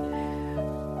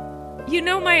you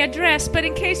know my address, but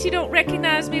in case you don't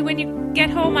recognize me when you get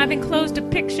home, I've enclosed a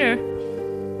picture.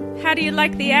 How do you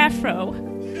like the afro?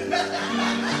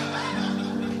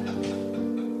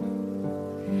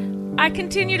 I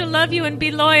continue to love you and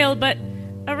be loyal, but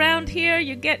around here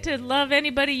you get to love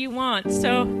anybody you want,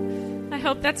 so I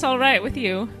hope that's all right with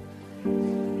you.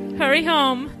 Hurry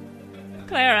home,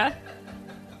 Clara.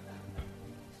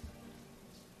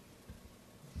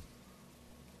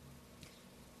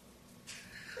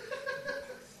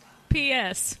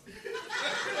 P.S.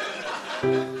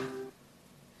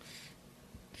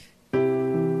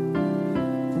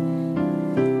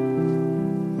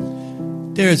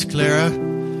 There's Clara.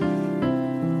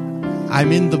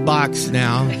 I'm in the box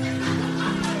now.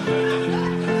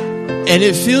 And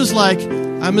it feels like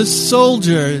I'm a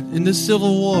soldier in the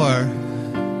Civil War.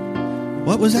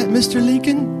 What was that, Mr.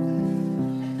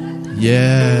 Lincoln?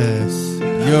 Yes,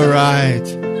 you're right.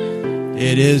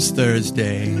 It is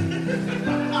Thursday.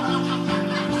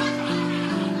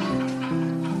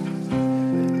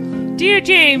 Dear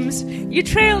James, you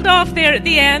trailed off there at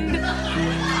the end.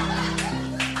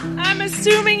 I'm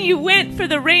assuming you went for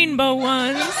the rainbow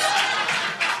ones.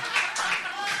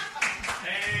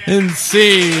 And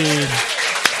seed.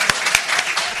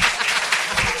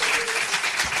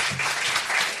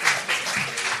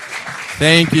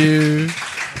 Thank you.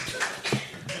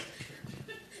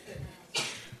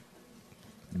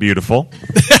 Beautiful.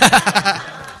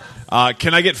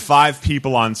 Can I get 5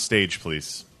 people on stage,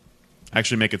 please?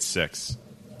 Actually, make it 6.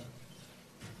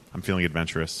 I'm feeling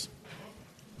adventurous.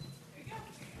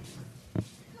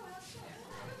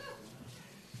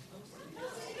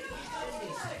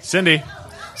 Cindy.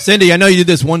 Cindy, I know you did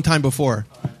this one time before.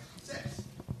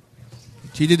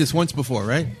 She did this once before,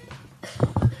 right?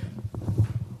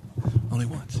 Only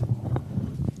once.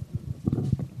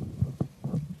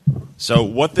 So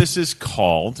what this is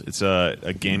called, it's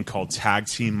a game called Tag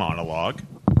Team Monologue.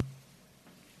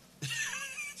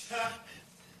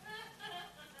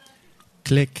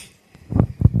 Click.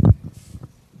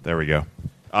 There we go.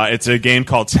 It's a game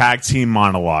called Tag Team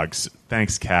Monologues.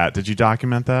 Thanks, Kat. Did you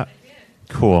document that? I did.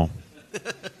 Cool.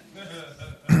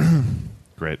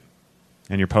 Great.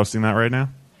 And you're posting that right now?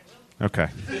 Okay.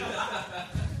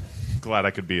 Glad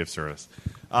I could be of service.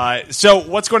 So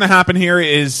what's going to happen here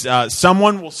is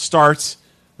someone will start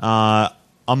a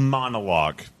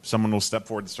monologue. Someone will step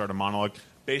forward and start a monologue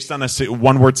based on a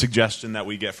one-word suggestion that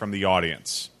we get from the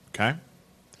audience. Okay?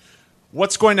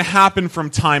 What's going to happen from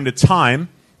time to time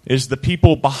is the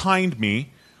people behind me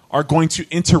are going to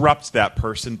interrupt that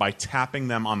person by tapping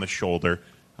them on the shoulder.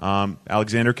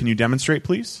 Alexander, can you demonstrate,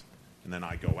 please? And then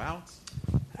I go out.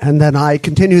 And then I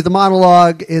continue the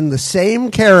monologue in the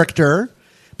same character,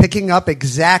 picking up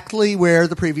exactly where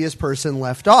the previous person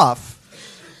left off.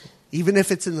 Even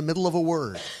if it's in the middle of a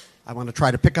word, I want to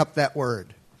try to pick up that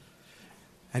word.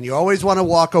 And you always want to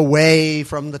walk away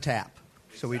from the tap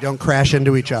so we don't crash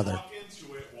into each other. Walk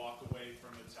into it, walk away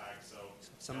from the tag so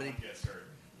somebody no one gets hurt.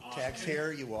 Tags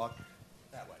here, you walk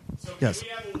that way. So can yes. we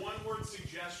have a one-word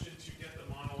suggestion to get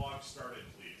the monologue started,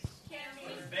 please?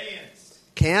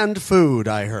 Canned food,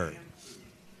 I heard.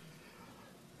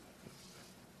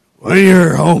 When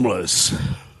you're homeless,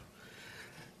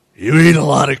 you eat a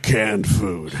lot of canned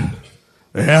food.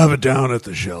 They have it down at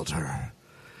the shelter.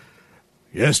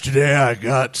 Yesterday I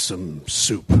got some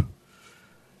soup.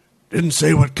 Didn't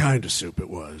say what kind of soup it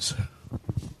was.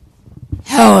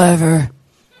 However,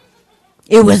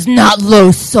 it was not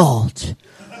low salt.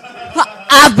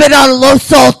 I've been on a low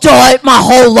salt diet my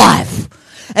whole life.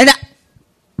 And I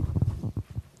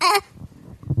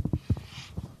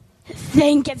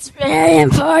think it's very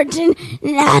important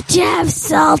not to have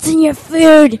salt in your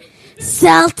food.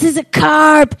 Salt is a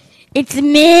carb. It's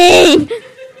mean.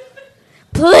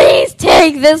 Please take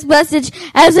take this message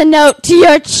as a note to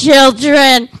your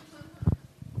children.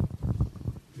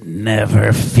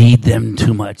 Never feed them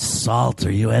too much salt or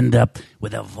you end up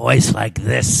with a voice like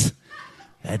this.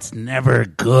 That's never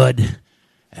good.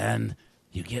 And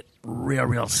you get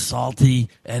real salty.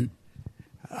 And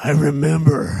I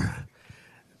remember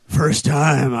first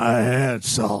time I had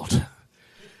salt,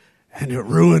 and it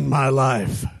ruined my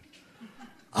life.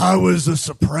 I was a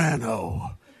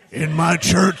soprano in my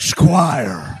church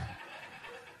choir,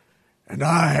 and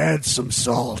I had some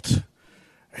salt,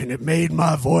 and it made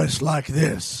my voice like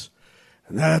this.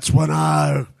 And that's when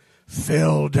I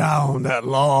fell down that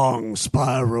long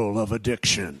spiral of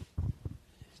addiction.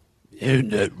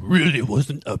 And that really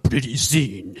wasn't a pretty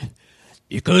scene.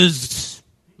 Because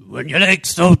when you like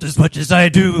salt as much as I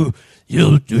do,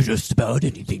 you'll do just about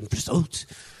anything for salt.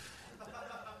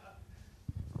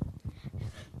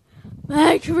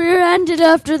 My career ended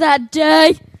after that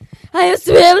day. I used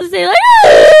to be able to say like,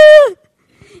 ah!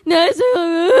 Now it's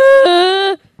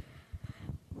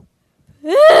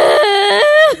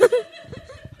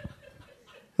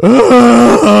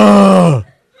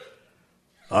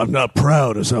I'm not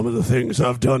proud of some of the things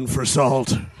I've done for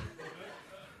salt.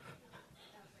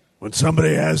 When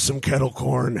somebody has some kettle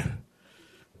corn,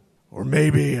 or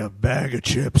maybe a bag of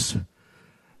chips,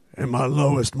 in my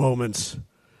lowest moments,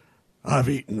 I've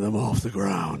eaten them off the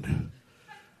ground.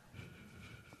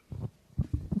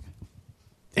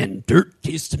 And dirt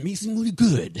tastes amazingly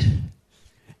good,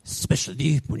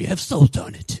 especially when you have salt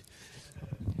on it.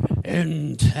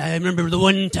 And I remember the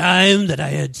one time that I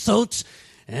had salt,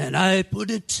 and I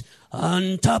put it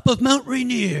on top of Mount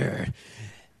Rainier.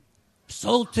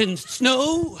 Salt and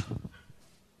snow.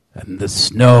 And the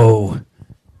snow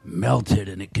melted,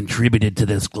 and it contributed to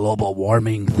this global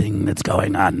warming thing that's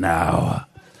going on now.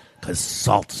 Because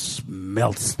salt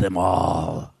melts them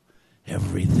all.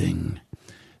 Everything.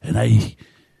 And I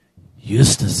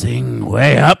used to sing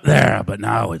way up there, but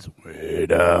now it's way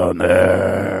down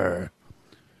there.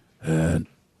 And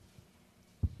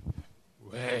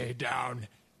way down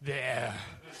there.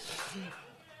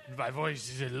 My voice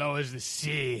is as low as the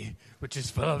sea, which is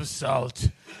full of salt.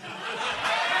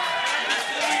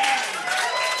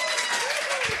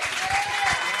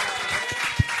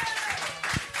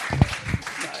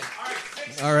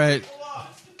 All right.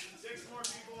 6 more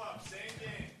people up. Same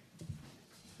game.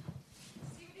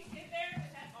 See what he did there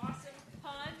with that awesome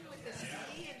pun with the C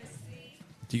and the C?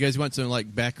 Do you guys want some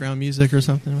like background music or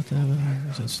something with that?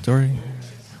 Is that a story? Need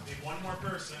one more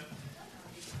person.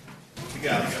 We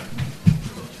got it.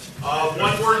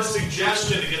 One word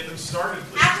suggestion to get them started,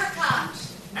 please. Apricot.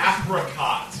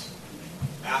 Apricot.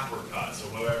 Apricot. So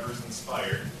whoever's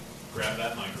inspired, grab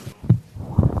that microphone.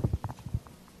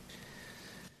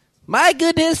 My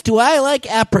goodness, do I like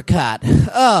apricot.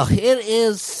 Oh, it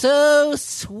is so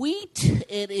sweet.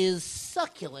 It is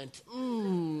succulent.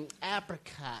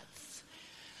 Apricots.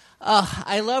 Oh,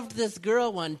 I loved this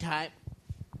girl one time.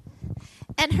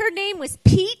 And her name was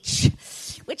Peach,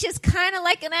 which is kind of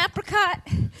like an apricot.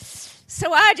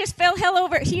 So I just fell head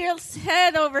over heels,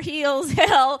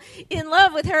 hell, in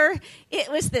love with her.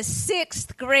 It was the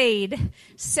 6th grade,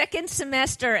 2nd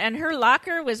semester, and her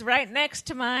locker was right next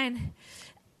to mine.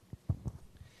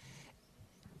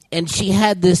 And she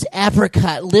had this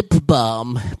apricot lip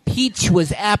balm. Peach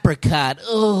was apricot.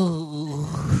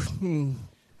 Oh.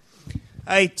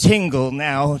 I tingle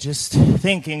now just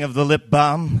thinking of the lip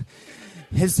balm.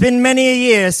 It's been many a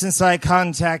year since I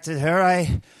contacted her.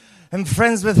 I am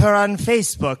friends with her on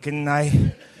Facebook, and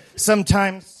I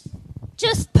sometimes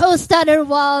just post on her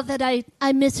wall that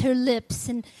I miss her lips,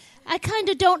 and I kind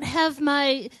of don't have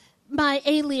my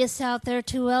alias out there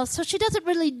too well, so she doesn't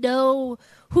really know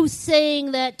who's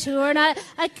saying that to her, and I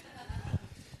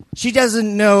She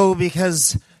doesn't know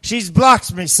because she's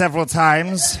blocked me several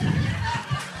times,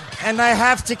 and I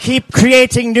have to keep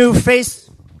creating new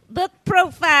Facebook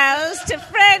profiles to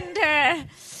friend her.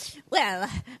 Well,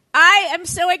 I am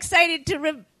so excited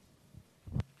to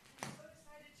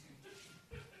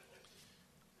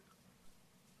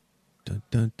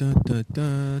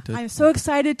I'm so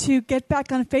excited to get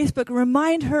back on Facebook and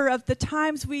remind her of the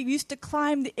times we used to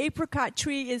climb the apricot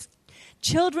tree as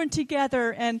children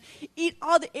together and eat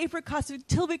all the apricots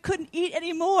until we couldn't eat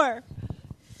anymore.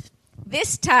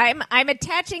 This time, I'm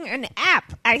attaching an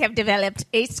app I have developed,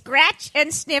 a scratch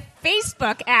and sniff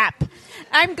Facebook app.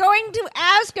 I'm going to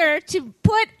ask her to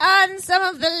put on some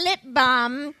of the lip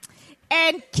balm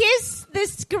and kiss the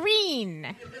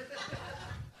screen.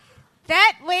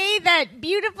 That way, that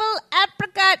beautiful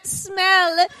apricot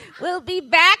smell will be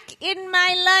back in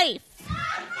my life.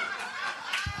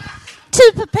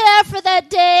 To prepare for that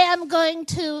day, I'm going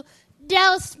to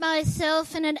douse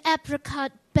myself in an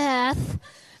apricot bath,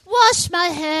 wash my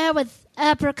hair with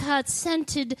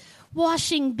apricot-scented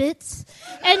washing bits,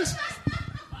 and...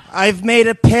 I've made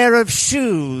a pair of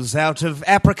shoes out of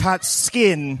apricot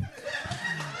skin.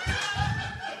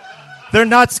 They're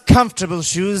not comfortable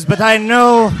shoes, but I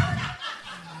know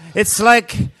it's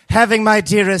like having my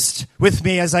dearest with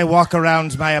me as I walk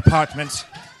around my apartment.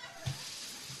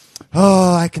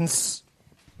 Oh, I can smell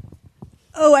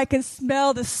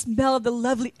the smell of the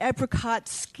lovely apricot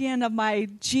skin of my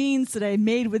jeans that I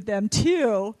made with them,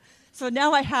 too. So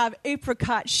now I have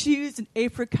apricot shoes and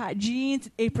apricot jeans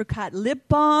and apricot lip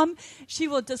balm. She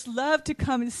will just love to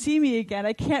come and see me again.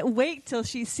 I can't wait till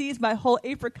she sees my whole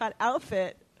apricot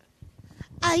outfit.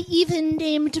 I even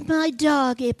named my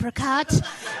dog Apricot, and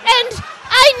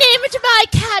I named my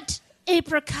cat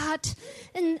Apricot,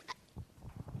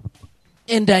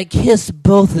 And I kiss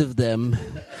both of them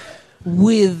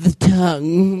with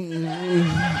tongue.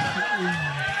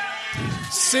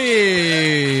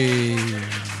 See.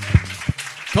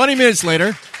 20 minutes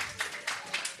later.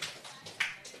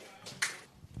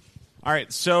 All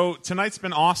right, so tonight's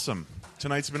been awesome.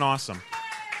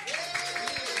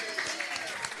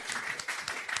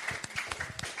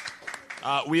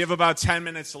 We have about 10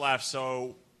 minutes left,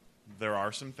 so there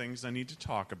are some things I need to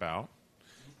talk about.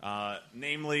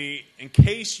 Namely, in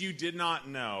case you did not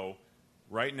know,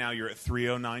 right now you're at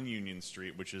 309 Union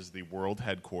Street, which is the world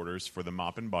headquarters for the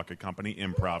Mop and Bucket Company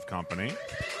Improv Company.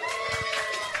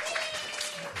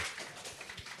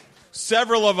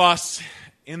 Several of us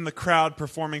in the crowd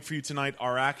performing for you tonight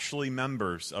are actually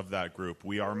members of that group.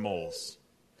 We are moles.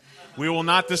 We will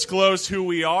not disclose who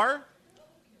we are,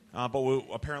 but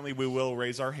apparently we will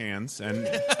raise our hands and woo.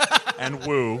 And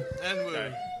woo.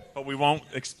 Okay. But we won't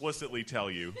explicitly tell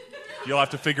you. You'll have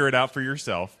to figure it out for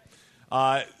yourself.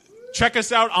 Check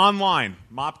us out online,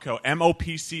 Mopco,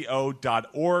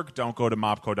 mopco.org. Don't go to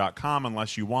mopco.com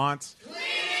unless you want.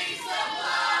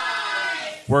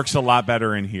 Works a lot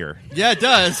better in here. Yeah, it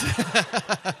does.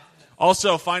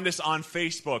 Also, find us on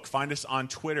Facebook. Find us on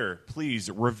Twitter. Please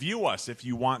review us if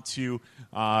you want to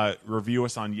review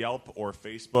us on Yelp or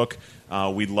Facebook.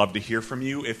 We'd love to hear from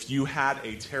you. If you had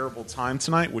a terrible time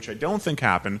tonight, which I don't think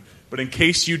happened, but in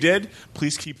case you did,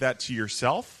 please keep that to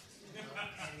yourself.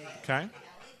 Okay?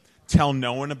 Tell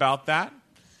no one about that.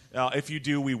 If you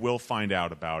do, we will find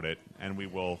out about it, and we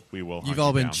will. You've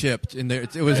all been chipped in there.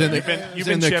 It was in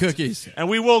the cookies, and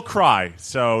we will cry.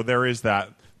 So there is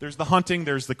that. There's the hunting.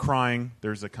 There's the crying.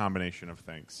 There's a combination of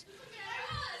things.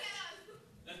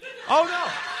 Oh no!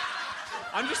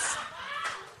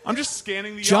 I'm just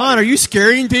scanning the. John, audience. are you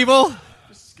scaring people?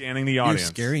 Just scanning the audience. You're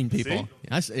scaring people.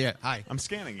 Yeah. Hi. I'm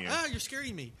scanning you. Ah, you're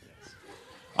scaring me.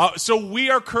 So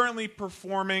we are currently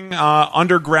performing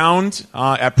underground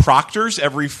at Proctor's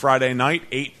every Friday night,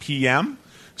 8 p.m.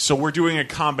 So we're doing a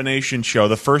combination show.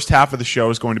 The first half of the show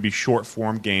is going to be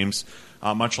short-form games,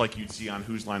 much like you'd see on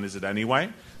Whose Line Is It Anyway?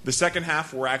 The second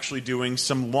half, we're actually doing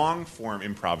some long-form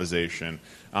improvisation.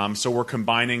 So we're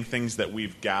combining things that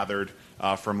we've gathered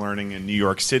from learning in New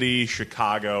York City,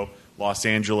 Chicago, Los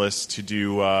Angeles to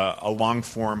do a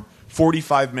long-form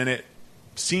 45-minute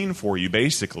scene for you,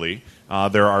 basically.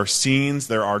 There are scenes,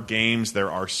 there are games,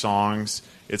 there are songs.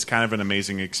 It's kind of an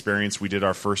amazing experience. We did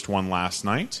our first one last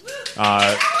night.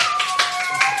 Our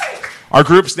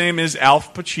group's name is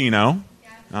Alf Pacino.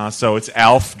 So it's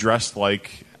Alf dressed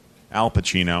like Al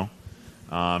Pacino.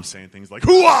 Saying things like,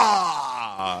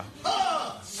 hoo-ah!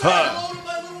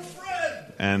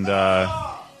 And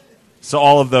so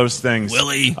all of those things.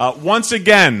 Willie. Once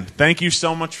again, thank you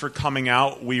so much for coming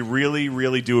out. We really,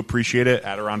 really do appreciate it.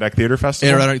 Adirondack Theater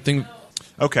Festival.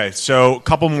 Okay, so a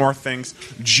couple more things.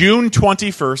 June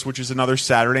 21st, which is another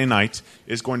Saturday night,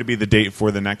 is going to be the date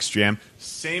for the next jam.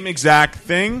 Same exact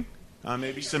thing.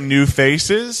 Maybe some new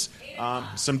faces.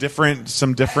 Some different.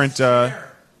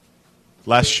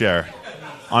 Less share.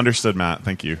 Understood, Matt.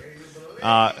 Thank you.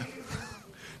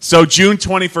 So June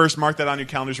 21st, mark that on your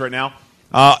calendars right now.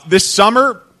 This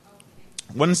summer,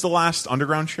 when's the last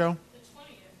underground show?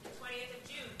 The 20th of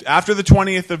June. After the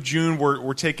 20th of June,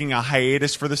 we're taking a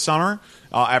hiatus for the summer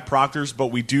at Proctor's, but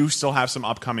we do still have some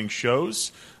upcoming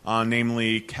shows,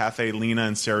 namely Cafe Lena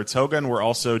in Saratoga, and we're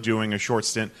also doing a short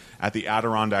stint at the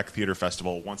Adirondack Theater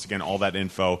Festival. Once again, all that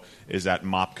info is at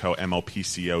mopco,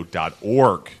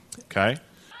 mopco.org. Okay?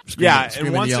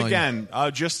 And once again,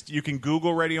 just you can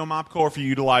Google Radio Mopco, or if you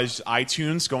utilize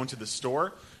iTunes, go into the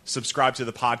store, subscribe to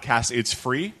the podcast. It's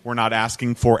free. We're not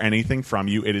asking for anything from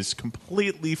you. It is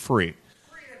completely free.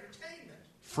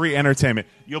 Free entertainment.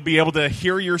 You'll be able to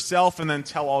hear yourself and then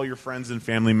tell all your friends and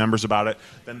family members about it.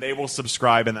 Then they will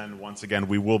subscribe, and then once again,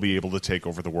 we will be able to take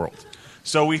over the world.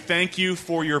 So we thank you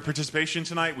for your participation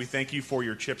tonight. We thank you for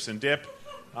your chips and dip.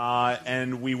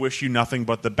 And we wish you nothing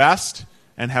but the best.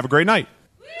 And have a great night.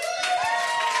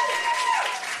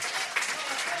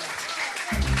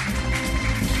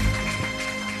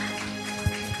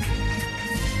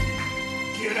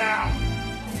 Get out!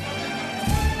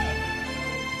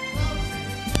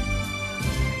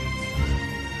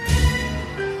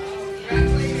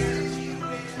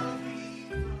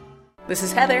 This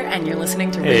is Heather, and you're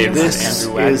listening to Hey, Radio this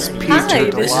Monk. is Peter Hi,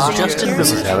 this is DeLocke. Justin.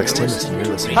 This is Alex Timmons, and you're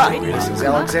listening Hi, to Radio this is Monk.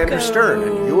 Alexander Stern,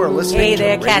 and you are listening Hey to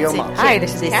there, Radio Katsy. Monk. Hi,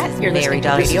 this is Kat. You're listening to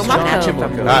Radio Monk.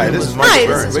 Hi, this is Mike Hi,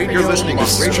 Burns. this is You're listening to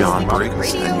Radio John Monk.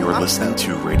 Briggs, and you're listening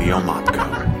to Radio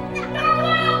Monk.